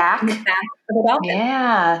 on their back. The back of the dolphin.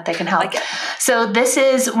 Yeah, they can help. So this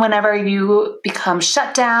is whenever you become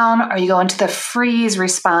shut down or you go into the freeze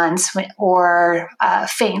response or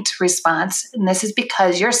faint response. And this is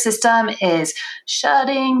because your system is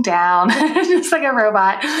shutting down just like a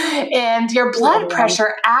robot and your blood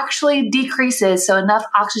pressure actually decreases so enough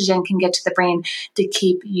oxygen can get to the brain to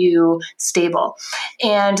keep you stable.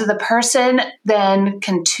 And the person then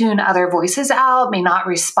can tune other voices out, may not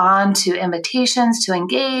respond to invitations to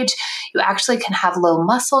engage. You actually can have low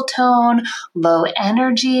muscle tone, low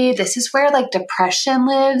energy. This is where like depression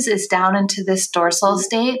lives, is down into this dorsal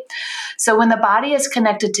state. So when the body is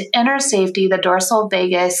connected to inner safety, the dorsal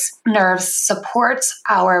vagus nerve supports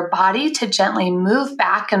our body to gently move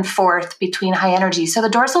back and forth between high energy. So the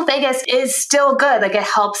dorsal vagus is still good. Like it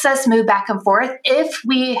helps us move back and forth if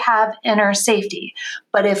we have inner safety.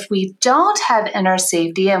 But if we don't have inner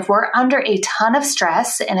safety, if we're under a ton of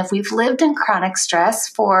stress, and if we've lived in chronic stress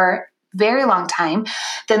for very long time,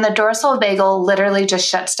 then the dorsal vagal literally just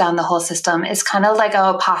shuts down the whole system. It's kind of like a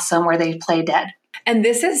opossum where they play dead. And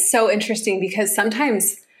this is so interesting because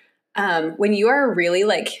sometimes when you are really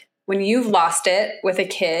like, when you've lost it with a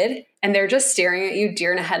kid and they're just staring at you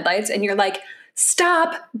deer in the headlights and you're like,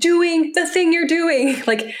 stop doing the thing you're doing.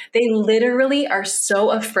 Like they literally are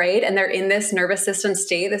so afraid and they're in this nervous system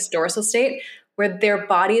state, this dorsal state, where their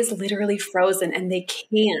body is literally frozen and they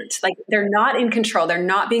can't, like they're not in control. They're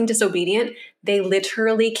not being disobedient. They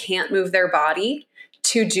literally can't move their body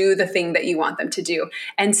to do the thing that you want them to do.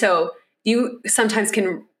 And so you sometimes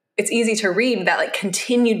it's easy to read that like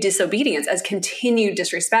continued disobedience as continued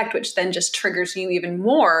disrespect, which then just triggers you even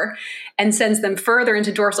more and sends them further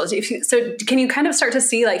into dorsal. So can you kind of start to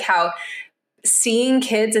see like how seeing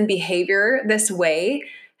kids and behavior this way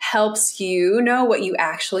helps you know what you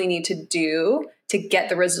actually need to do to get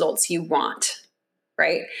the results you want,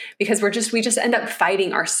 right? Because we just end up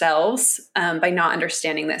fighting ourselves by not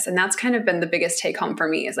understanding this. And that's kind of been the biggest take home for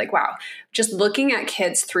me is like, wow, just looking at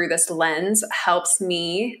kids through this lens helps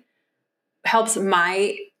my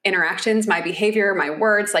interactions, my behavior, my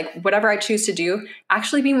words, like whatever I choose to do,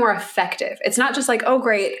 actually be more effective. It's not just like, oh,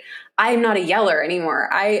 great, I'm not a yeller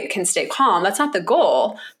anymore. I can stay calm. That's not the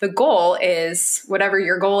goal. The goal is whatever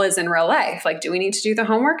your goal is in real life. Like, do we need to do the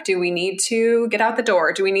homework? Do we need to get out the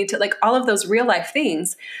door? Do we need to like all of those real life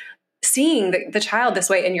things? Seeing the child this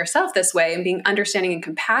way and yourself this way and being understanding and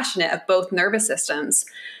compassionate of both nervous systems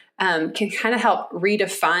can kind of help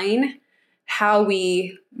redefine how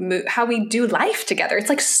we move, how we do life together. It's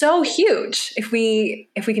like so huge if we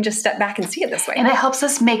can just step back and see it this way. And it helps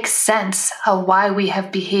us make sense of why we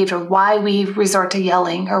have behaved, or why we resort to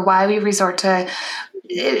yelling, or why we resort to,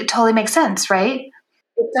 it totally makes sense, right?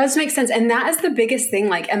 It does make sense. And that is the biggest thing.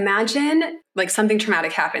 Like, imagine like something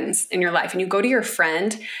traumatic happens in your life and you go to your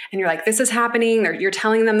friend and you're like, this is happening, or you're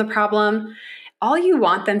telling them the problem. All you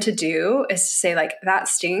want them to do is to say like, that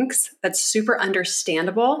stinks. That's super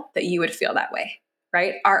understandable that you would feel that way,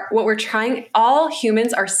 right? All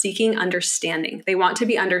humans are seeking understanding. They want to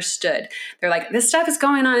be understood. They're like, this stuff is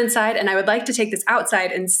going on inside and I would like to take this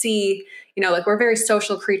outside and see, like we're very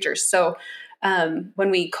social creatures. So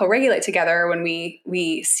when we co-regulate together, when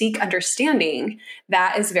we seek understanding,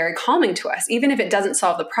 that is very calming to us. Even if it doesn't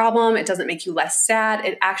solve the problem, it doesn't make you less sad.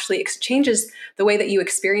 It actually changes the way that you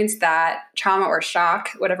experience that trauma or shock,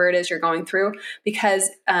 whatever it is you're going through,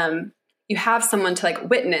 because you have someone to like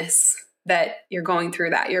witness that you're going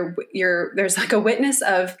through that. There's like a witness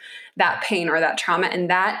of that pain or that trauma,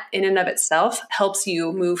 and that in and of itself helps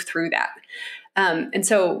you move through that. And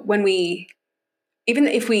so even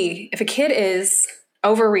if a kid is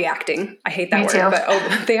overreacting, I hate that word,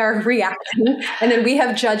 but they are reacting, and then we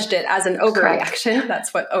have judged it as an overreaction. Correct.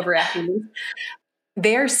 That's what overreacting means.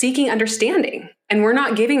 They're seeking understanding, and we're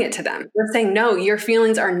not giving it to them. We're saying, no, your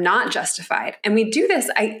feelings are not justified. And we do this.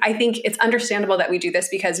 I think it's understandable that we do this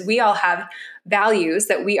because we all have values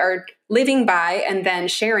that we are living by and then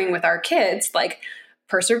sharing with our kids, like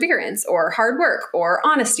perseverance or hard work or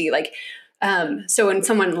honesty. So when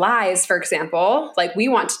someone lies, for example, like we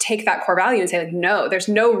want to take that core value and say like, no, there's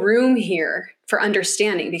no room here for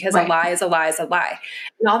understanding because a lie is a lie is a lie.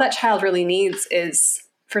 And all that child really needs is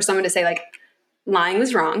for someone to say like, lying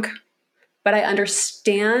was wrong, but I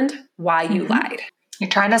understand why you lied. You're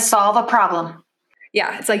trying to solve a problem.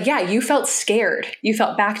 Yeah. It's like, yeah, you felt scared. You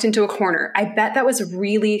felt backed into a corner. I bet that was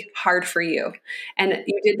really hard for you. And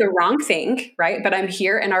you did the wrong thing, right? But I'm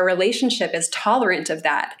here and our relationship is tolerant of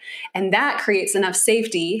that. And that creates enough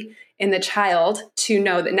safety in the child to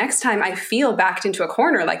know that next time I feel backed into a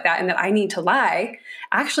corner like that and that I need to lie,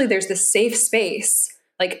 actually there's this safe space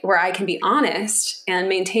like where I can be honest and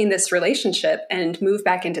maintain this relationship and move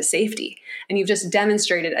back into safety. And you've just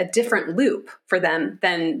demonstrated a different loop for them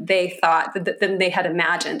than they thought, than they had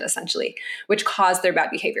imagined, essentially, which caused their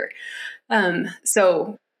bad behavior. I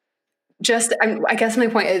guess my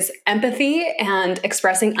point is empathy and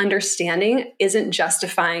expressing understanding isn't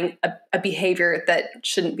justifying a behavior that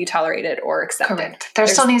shouldn't be tolerated or accepted. Correct. There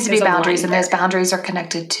still needs to be boundaries, and those boundaries are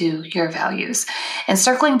connected to your values. And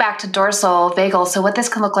circling back to dorsal vagal, so what this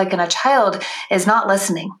can look like in a child is not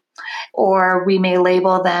listening, or we may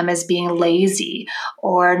label them as being lazy,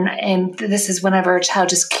 and this is whenever a child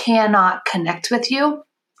just cannot connect with you.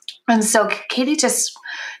 And so Katie just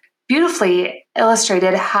beautifully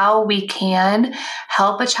illustrated how we can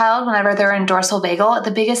help a child whenever they're in dorsal vagal.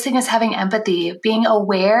 The biggest thing is having empathy, being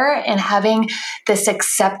aware and having this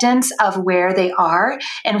acceptance of where they are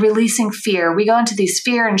and releasing fear. We go into these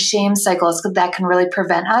fear and shame cycles that can really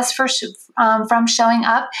prevent us from showing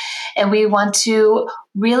up. And we want to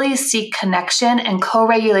really seek connection and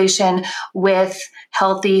co-regulation with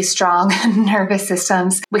healthy, strong nervous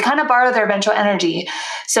systems. We kind of borrow their ventral energy.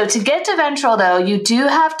 So to get to ventral, though, you do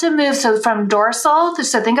have to move. So from dorsal,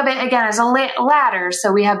 so think of it again as a ladder.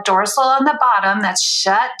 So we have dorsal on the bottom that's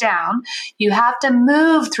shut down. You have to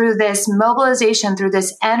move through this mobilization, through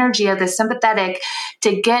this energy of the sympathetic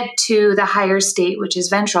to get to the higher state, which is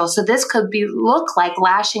ventral. So this could look like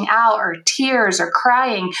lashing out or tears or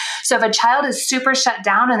crying. So if a child is super shut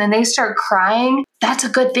down and then they start crying, that's a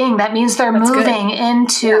good thing. That means they're moving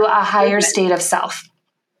into a higher state of self.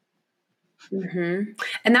 Mm-hmm.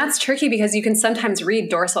 And that's tricky because you can sometimes read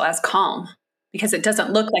dorsal as calm because it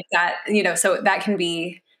doesn't look like that, so that can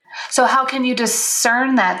be. So how can you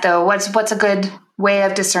discern that though? What's a good way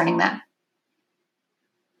of discerning that?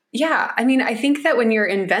 Yeah. I mean, I think that when you're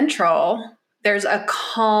in ventral, there's a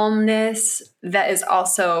calmness that is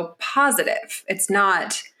also positive. It's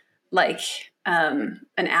not like an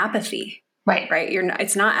apathy, right?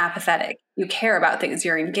 It's not apathetic. You care about things.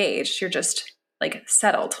 You're engaged. You're just like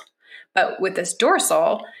settled. But with this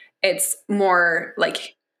dorsal, it's more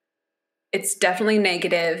like, it's definitely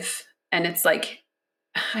negative, and it's like,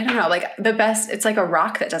 I don't know, like it's like a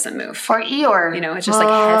rock that doesn't move. Or Eeyore. It's just like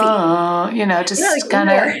heavy. Just kind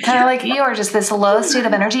of like Eeyore, just this low state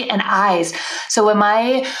of energy and eyes. So when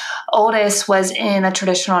my oldest was in a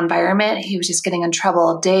traditional environment. He was just getting in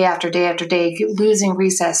trouble day after day after day, losing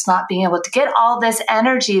recess, not being able to get all this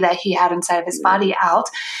energy that he had inside of his body out.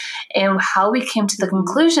 And how we came to the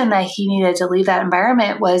conclusion that he needed to leave that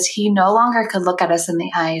environment was he no longer could look at us in the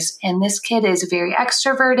eyes. And this kid is very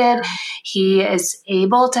extroverted. He is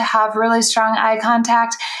able to have really strong eye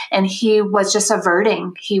contact, and he was just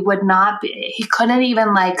averting. He couldn't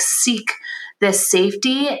even seek this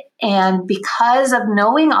safety. And because of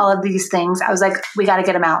knowing all of these things, I was like, we got to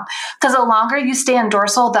get him out. Because the longer you stay in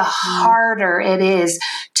dorsal, the harder it is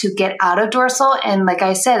to get out of dorsal. And like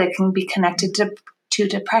I said, it can be connected to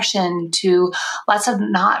depression, to lots of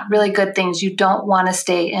not really good things. You don't want to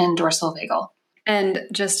stay in dorsal vagal. And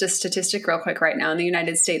just a statistic real quick right now in the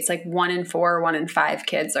United States, 1 in 4, 1 in 5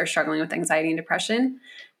 kids are struggling with anxiety and depression.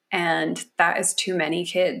 And that is too many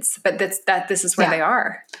kids, but this is where they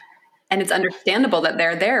are. And it's understandable that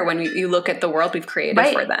they're there when you look at the world we've created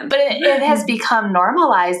for them. But it has become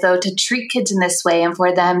normalized, though, to treat kids in this way and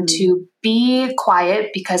for them to be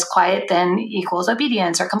quiet, because quiet then equals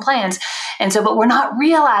obedience or compliance. And so, but we're not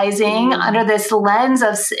realizing under this lens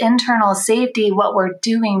of internal safety what we're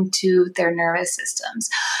doing to their nervous systems.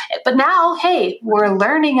 But now, hey, we're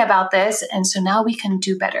learning about this. And so now we can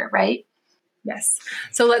do better, right? Yes.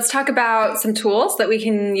 So let's talk about some tools that we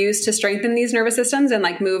can use to strengthen these nervous systems and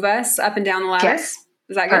move us up and down the ladder. Yes.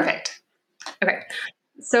 Is that good? Perfect. Okay.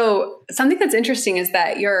 So something that's interesting is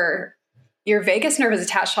that your vagus nerve is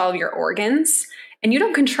attached to all of your organs, and you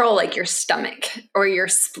don't control your stomach or your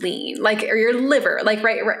spleen, or your liver,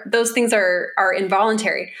 right? Those things are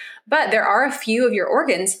involuntary, but there are a few of your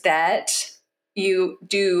organs that you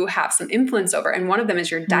do have some influence over. And one of them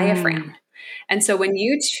is your diaphragm. And so when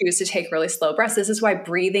you choose to take really slow breaths, this is why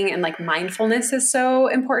breathing and mindfulness is so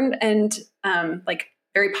important and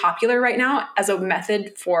very popular right now as a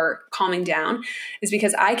method for calming down, is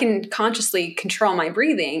because I can consciously control my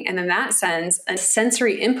breathing. And then that sends a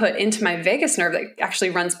sensory input into my vagus nerve that actually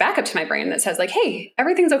runs back up to my brain that says hey,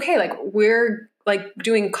 everything's okay. We're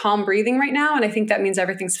doing calm breathing right now. And I think that means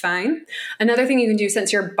everything's fine. Another thing you can do,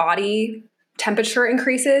 since your body temperature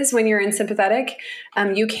increases when you're in sympathetic,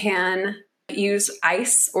 you can use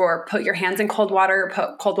ice or put your hands in cold water,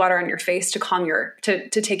 put cold water on your face to calm to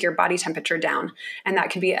take your body temperature down. And that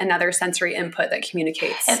can be another sensory input that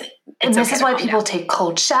communicates. And this is why people take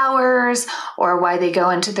cold showers, or why they go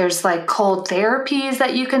into, there's cold therapies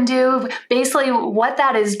that you can do. Basically what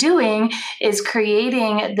that is doing is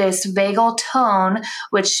creating this vagal tone,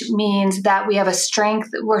 which means that we have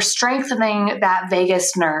we're strengthening that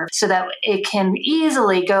vagus nerve so that it can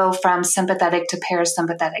easily go from sympathetic to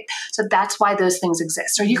parasympathetic. So that's why those things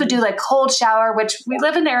exist. Or you could do cold shower, which we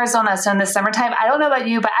live in Arizona. So in the summertime, I don't know about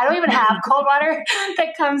you, but I don't even have cold water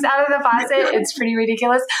that comes out of the faucet. It's pretty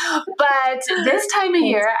ridiculous. But this time of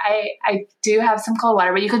year, I do have some cold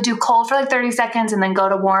water, but you could do cold for 30 seconds and then go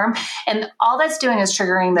to warm. And all that's doing is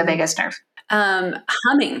triggering the vagus nerve.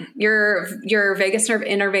 Humming. Your vagus nerve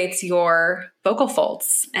innervates your vocal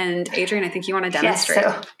folds. And Adrienne, I think you want to demonstrate.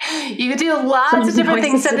 Yes, so you can do lots of different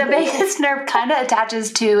things. So the vagus nerve kind of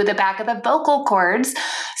attaches to the back of the vocal cords.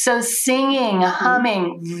 So singing,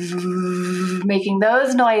 humming, making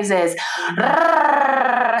those noises. So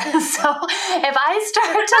if I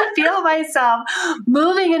start to feel myself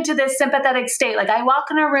moving into this sympathetic state, I walk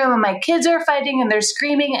in a room and my kids are fighting and they're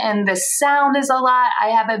screaming and the sound is a lot. I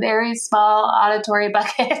have a very small auditory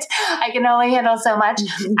bucket. I can only handle so much.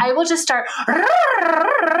 I will just start,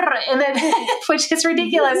 and then, which is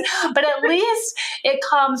ridiculous, but at least it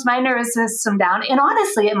calms my nervous system down. And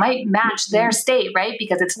honestly, it might match their state, right?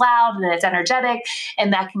 Because it's loud and it's energetic,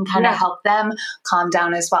 and that can kind of help them calm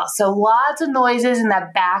down as well. So lots of noises in the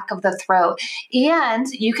back of the throat. And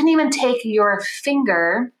you can even take your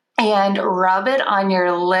finger and rub it on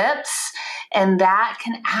your lips, and that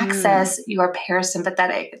can access your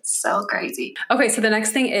parasympathetic. It's so crazy. Okay, so the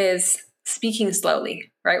next thing is speaking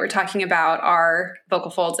slowly, right? We're talking about our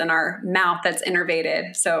vocal folds and our mouth that's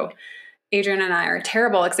innervated. So Adrienne and I are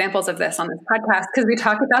terrible examples of this on this podcast because we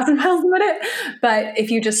talk 1,000 miles a minute. But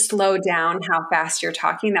if you just slow down how fast you're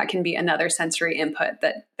talking, that can be another sensory input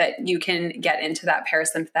that you can get into that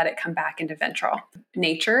parasympathetic, come back into ventral.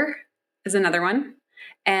 Nature is another one.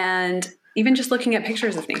 And even just looking at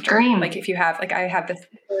pictures of nature. Green. If you have, I have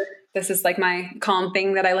this is my calm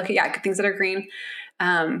thing that I look at. Yeah, things that are green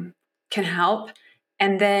can help.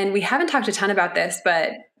 And then we haven't talked a ton about this,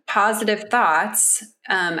 but positive thoughts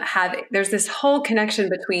there's this whole connection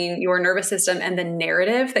between your nervous system and the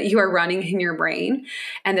narrative that you are running in your brain,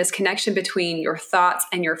 and this connection between your thoughts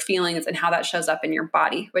and your feelings and how that shows up in your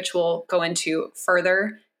body, which we'll go into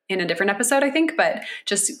further in a different episode, I think, but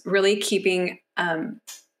just really keeping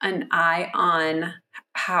an eye on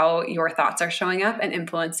how your thoughts are showing up and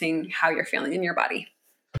influencing how you're feeling in your body.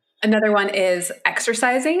 Another one is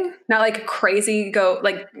exercising, not like crazy go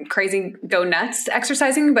nuts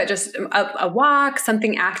exercising, but just a walk,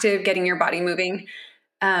 something active, getting your body moving.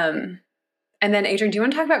 And then Adrienne, do you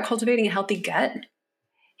want to talk about cultivating a healthy gut?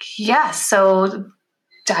 Yeah. So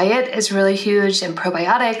diet is really huge, and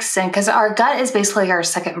probiotics, and because our gut is basically our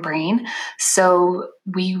second brain. So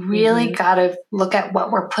we really got to look at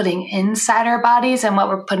what we're putting inside our bodies and what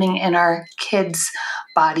we're putting in our kids'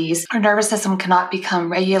 bodies. Our nervous system cannot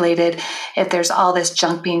become regulated if there's all this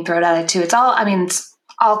junk being thrown at it too. It's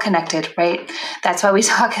all connected, right? That's why we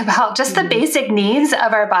talk about just the basic needs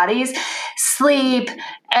of our bodies: sleep,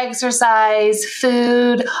 exercise,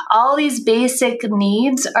 food. All these basic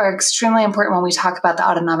needs are extremely important when we talk about the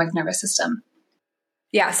autonomic nervous system.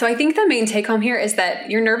 Yeah. So I think the main take home here is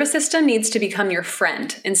that your nervous system needs to become your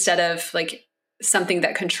friend instead of like something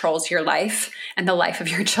that controls your life and the life of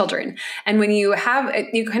your children. And when you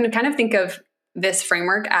can kind of think of this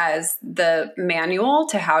framework as the manual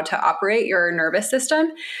to how to operate your nervous system.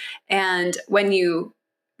 And when you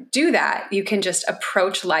do that, you can just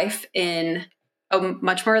approach life in a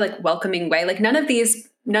much more like welcoming way. Like none of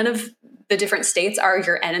the different states are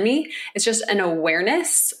your enemy. It's just an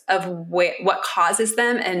awareness of what causes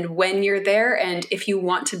them and when you're there and if you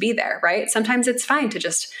want to be there, right? Sometimes it's fine to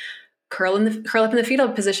just curl up in the fetal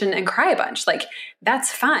position and cry a bunch. Like that's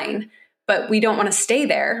fine, but we don't want to stay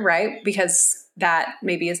there, right? Because that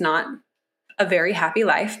maybe is not a very happy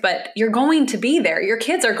life, but you're going to be there. Your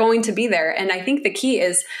kids are going to be there. And I think the key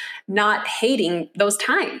is not hating those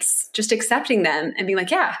times, just accepting them and being like,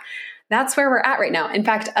 yeah, that's where we're at right now. In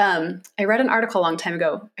fact, I read an article a long time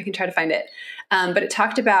ago. I can try to find it. But it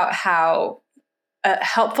talked about how a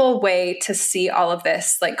helpful way to see all of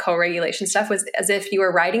this like co-regulation stuff was as if you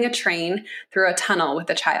were riding a train through a tunnel with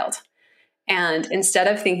a child. And instead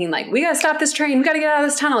of thinking like, we got to stop this train, we got to get out of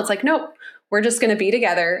this tunnel. It's like, nope, we're just going to be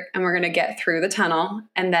together and we're going to get through the tunnel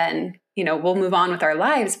and then, we'll move on with our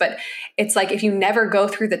lives. But it's like, if you never go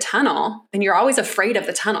through the tunnel, then you're always afraid of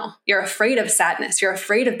the tunnel. You're afraid of sadness. You're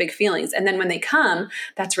afraid of big feelings. And then when they come,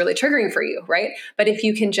 that's really triggering for you, right? But if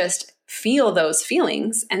you can just feel those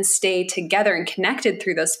feelings and stay together and connected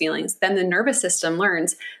through those feelings, then the nervous system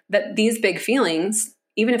learns that these big feelings,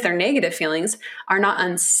 even if they're negative feelings, are not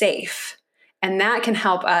unsafe. And that can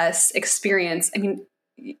help us experience,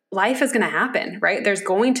 life is going to happen, right? There's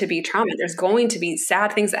going to be trauma. There's going to be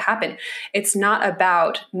sad things that happen. It's not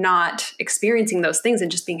about not experiencing those things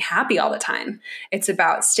and just being happy all the time. It's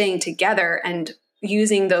about staying together and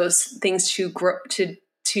using those things to grow,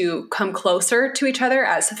 to come closer to each other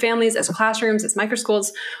as families, as classrooms, as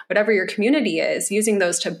microschools, whatever your community is, using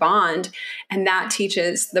those to bond. And that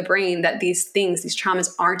teaches the brain that these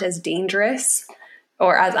traumas aren't as dangerous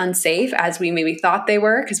or as unsafe as we maybe thought they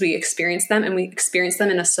were, because we experienced them and we experienced them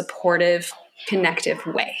in a supportive, connective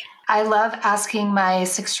way. I love asking my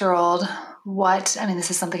 6-year-old this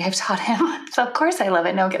is something I've taught him. So of course I love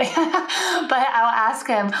it. No kidding. But I'll ask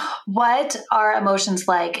him, what are emotions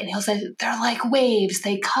like? And he'll say, they're like waves.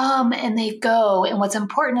 They come and they go. And what's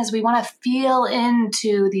important is we want to feel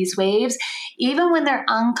into these waves, even when they're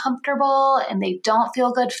uncomfortable and they don't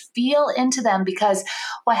feel good, feel into them, because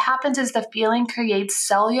what happens is the feeling creates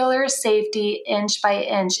cellular safety inch by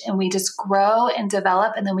inch, and we just grow and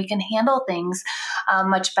develop, and then we can handle things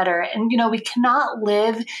much better. And, we cannot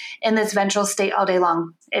live in this ventral state all day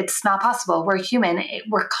long. It's not possible. We're human.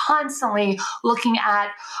 We're constantly looking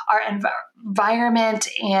at our environment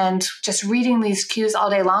and just reading these cues all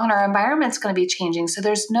day long, and our environment's going to be changing. So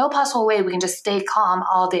there's no possible way we can just stay calm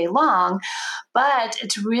all day long. But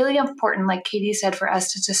it's really important, like Katie said, for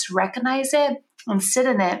us to just recognize it and sit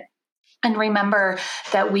in it. And remember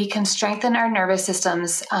that we can strengthen our nervous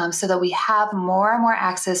systems so that we have more and more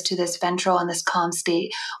access to this ventral and this calm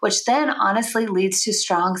state, which then honestly leads to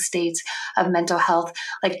strong states of mental health.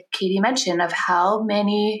 Like Katie mentioned, of how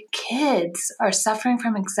many kids are suffering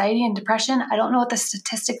from anxiety and depression. I don't know what the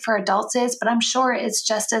statistic for adults is, but I'm sure it's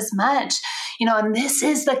just as much. And this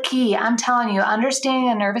is the key. I'm telling you, understanding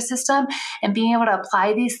the nervous system and being able to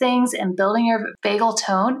apply these things and building your vagal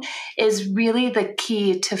tone is really the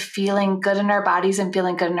key to feeling good in our bodies and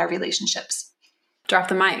feeling good in our relationships. Drop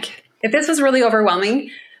the mic. If this was really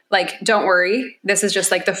overwhelming, don't worry. This is just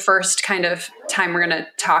the first kind of time we're going to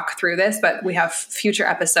talk through this, but we have future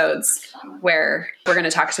episodes where we're going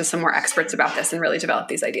to talk to some more experts about this and really develop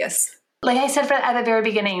these ideas. Like I said at the very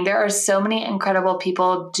beginning, there are so many incredible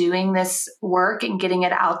people doing this work and getting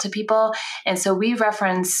it out to people. And so we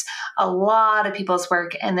reference a lot of people's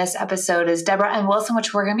work in this episode is Deborah N. Wilson,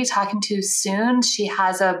 which we're going to be talking to soon. She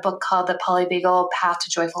has a book called The Polyvagal Path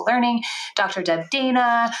to Joyful Learning. Dr. Deb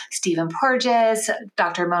Dana, Stephen Porges,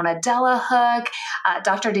 Dr. Mona Delahook,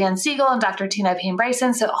 Dr. Dan Siegel, and Dr. Tina Payne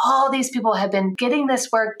Bryson. So all these people have been getting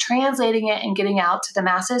this work, translating it, and getting out to the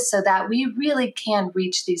masses so that we really can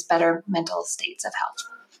reach these better mental states of health.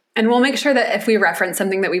 And we'll make sure that if we reference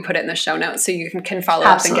something that we put it in the show notes so you can follow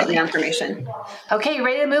up and get the information. Okay,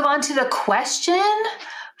 ready to move on to the question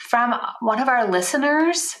from one of our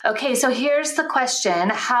listeners? Okay, so here's the question.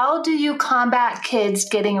 How do you combat kids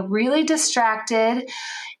getting really distracted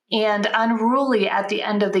and unruly at the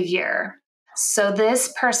end of the year? So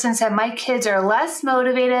this person said, my kids are less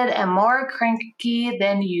motivated and more cranky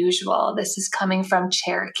than usual. This is coming from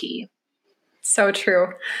Cherokee. So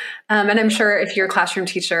true. And I'm sure if you're a classroom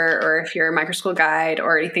teacher or if you're a microschool guide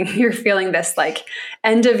or anything, you're feeling this like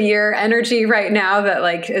end of year energy right now that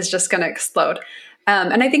like is just going to explode.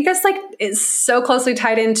 And I think this like is so closely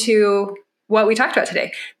tied into what we talked about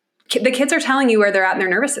today. The kids are telling you where they're at in their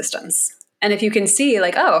nervous systems. And if you can see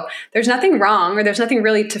like, oh, there's nothing wrong or there's nothing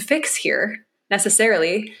really to fix here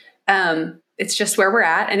necessarily. It's just where we're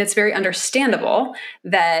at. And it's very understandable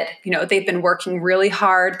that, you know, they've been working really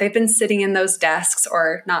hard. They've been sitting in those desks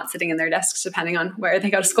or not sitting in their desks, depending on where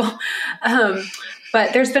they go to school.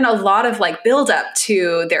 But there's been a lot of like buildup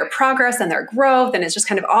to their progress and their growth. And it's just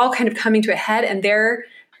kind of all kind of coming to a head. And they're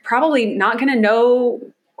probably not going to know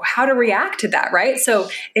how to react to that, right? So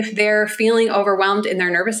if they're feeling overwhelmed in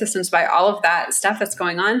their nervous systems by all of that stuff that's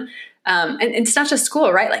going on, and it's not just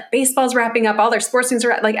school, right? Like baseball's wrapping up, all their sports things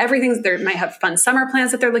are like everything's, they might have fun summer plans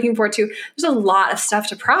that they're looking forward to. There's a lot of stuff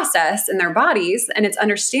to process in their bodies. And it's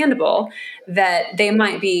understandable that they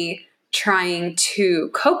might be trying to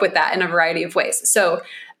cope with that in a variety of ways. So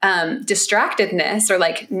distractedness or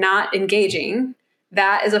like not engaging,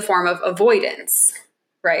 that is a form of avoidance,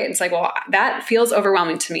 right? It's like, well, that feels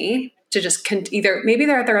overwhelming to me to just either maybe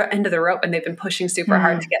they're at their end of the rope and they've been pushing super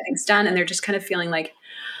hard to get things done. And they're just kind of feeling like,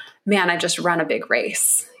 man, I just run a big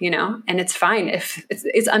race, you know, and it's fine if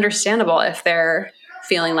it's understandable if they're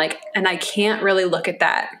feeling like, and I can't really look at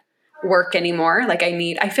that work anymore. Like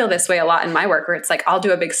I feel this way a lot in my work where it's like, I'll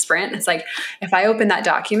do a big sprint. It's like, if I open that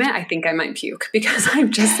document, I think I might puke because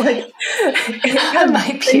I'm just like, I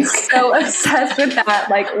might puke. So obsessed with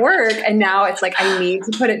that like work. And now it's like, I need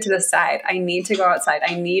to put it to the side. I need to go outside.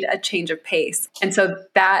 I need a change of pace. And so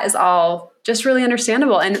that is all just really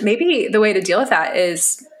understandable. And maybe the way to deal with that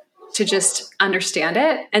is to just understand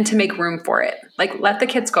it and to make room for it. Like let the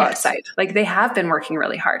kids go outside. Like they have been working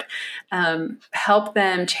really hard. Help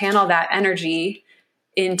them channel that energy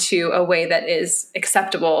into a way that is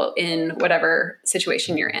acceptable in whatever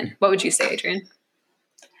situation you're in. What would you say, Adrienne?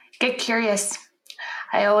 Get curious.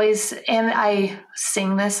 I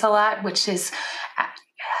sing this a lot, which is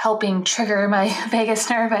helping trigger my vagus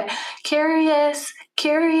nerve, but curious,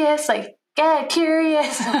 like, get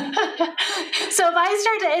curious. So if I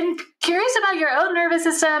start to curious about your own nervous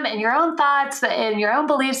system and your own thoughts and your own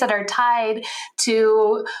beliefs that are tied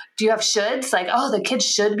to, do you have shoulds? Like, oh, the kids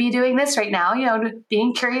should be doing this right now, you know,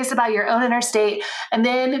 being curious about your own inner state. And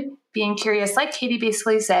then being curious, like Katie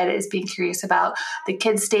basically said, is being curious about the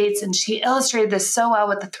kids' states. And she illustrated this so well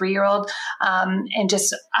with the 3-year-old and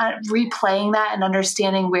just replaying that and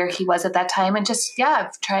understanding where he was at that time and just,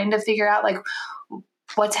 trying to figure out like,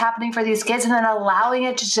 what's happening for these kids and then allowing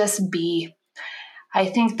it to just be. I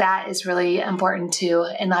think that is really important too,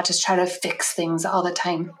 and not just try to fix things all the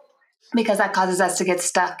time because that causes us to get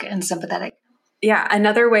stuck and sympathetic. Yeah.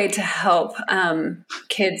 Another way to help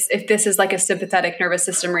kids, if this is like a sympathetic nervous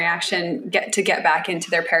system reaction, get back into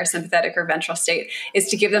their parasympathetic or ventral state is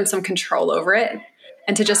to give them some control over it.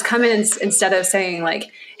 And to just come in instead of saying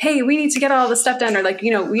like, hey, we need to get all this stuff done. Or like,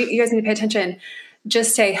 you know, you guys need to pay attention.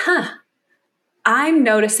 Just say, I'm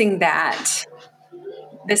noticing that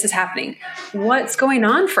this is happening. What's going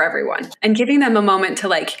on for everyone? And giving them a moment to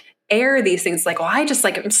like air these things like, well, I just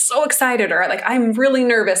like, I'm so excited or like, I'm really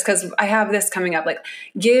nervous because I have this coming up. Like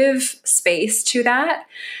give space to that.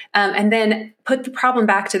 And then put the problem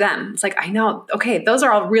back to them. It's like, I know, okay, those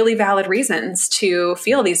are all really valid reasons to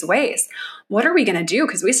feel these ways. What are we going to do?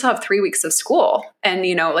 Because we still have 3 weeks of school and,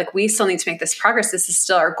 you know, like we still need to make this progress. This is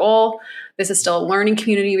still our goal. This is still a learning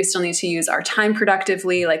community. We still need to use our time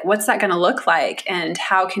productively. Like, what's that going to look like? And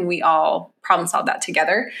how can we all problem solve that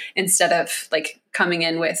together instead of like coming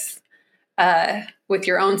in with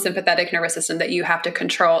your own sympathetic nervous system that you have to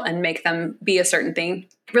control and make them be a certain thing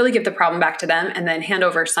really give the problem back to them and then hand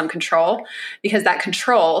over some control, because that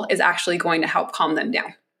control is actually going to help calm them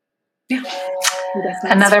down. Yeah.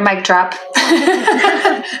 Another mic drop.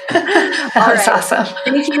 That's awesome.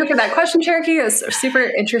 Thank you for that question, Cherokee. It's super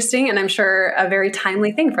interesting, and I'm sure a very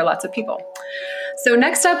timely thing for lots of people. So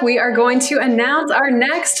next up, we are going to announce our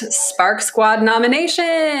next Spark Squad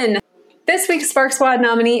nomination. This week's Spark Squad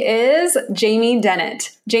nominee is Jamie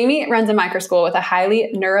Dennett. Jamie runs a microschool with a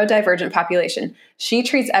highly neurodivergent population. She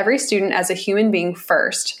treats every student as a human being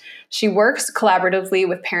first. She works collaboratively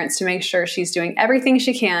with parents to make sure she's doing everything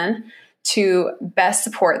she can to best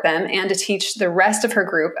support them and to teach the rest of her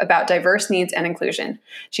group about diverse needs and inclusion.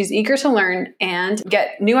 She's eager to learn and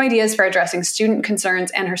get new ideas for addressing student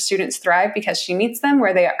concerns, and her students thrive because she meets them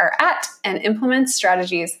where they are at and implements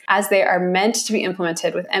strategies as they are meant to be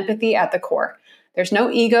implemented with empathy at the core. There's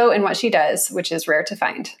no ego in what she does, which is rare to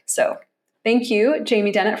find. So thank you,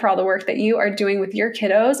 Jamie Dennett, for all the work that you are doing with your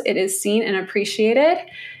kiddos. It is seen and appreciated.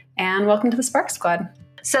 And welcome to the Spark Squad.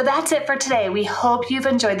 So that's it for today. We hope you've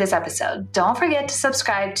enjoyed this episode. Don't forget to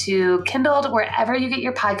subscribe to Kindled wherever you get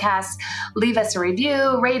your podcasts. Leave us a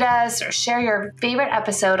review, rate us, or share your favorite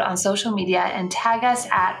episode on social media and tag us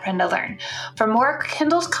at PrendaLearn. For more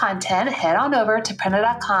Kindled content, head on over to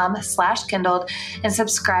prenda.com/Kindled and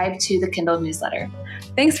subscribe to the Kindled newsletter.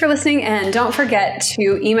 Thanks for listening, and don't forget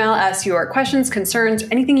to email us your questions, concerns,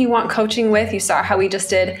 anything you want coaching with. You saw how we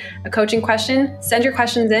just did a coaching question. Send your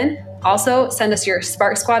questions in. Also, send us your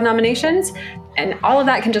Spark Squad nominations, and all of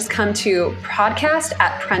that can just come to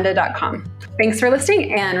podcast@prenda.com. Thanks for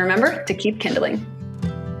listening, and remember to keep kindling.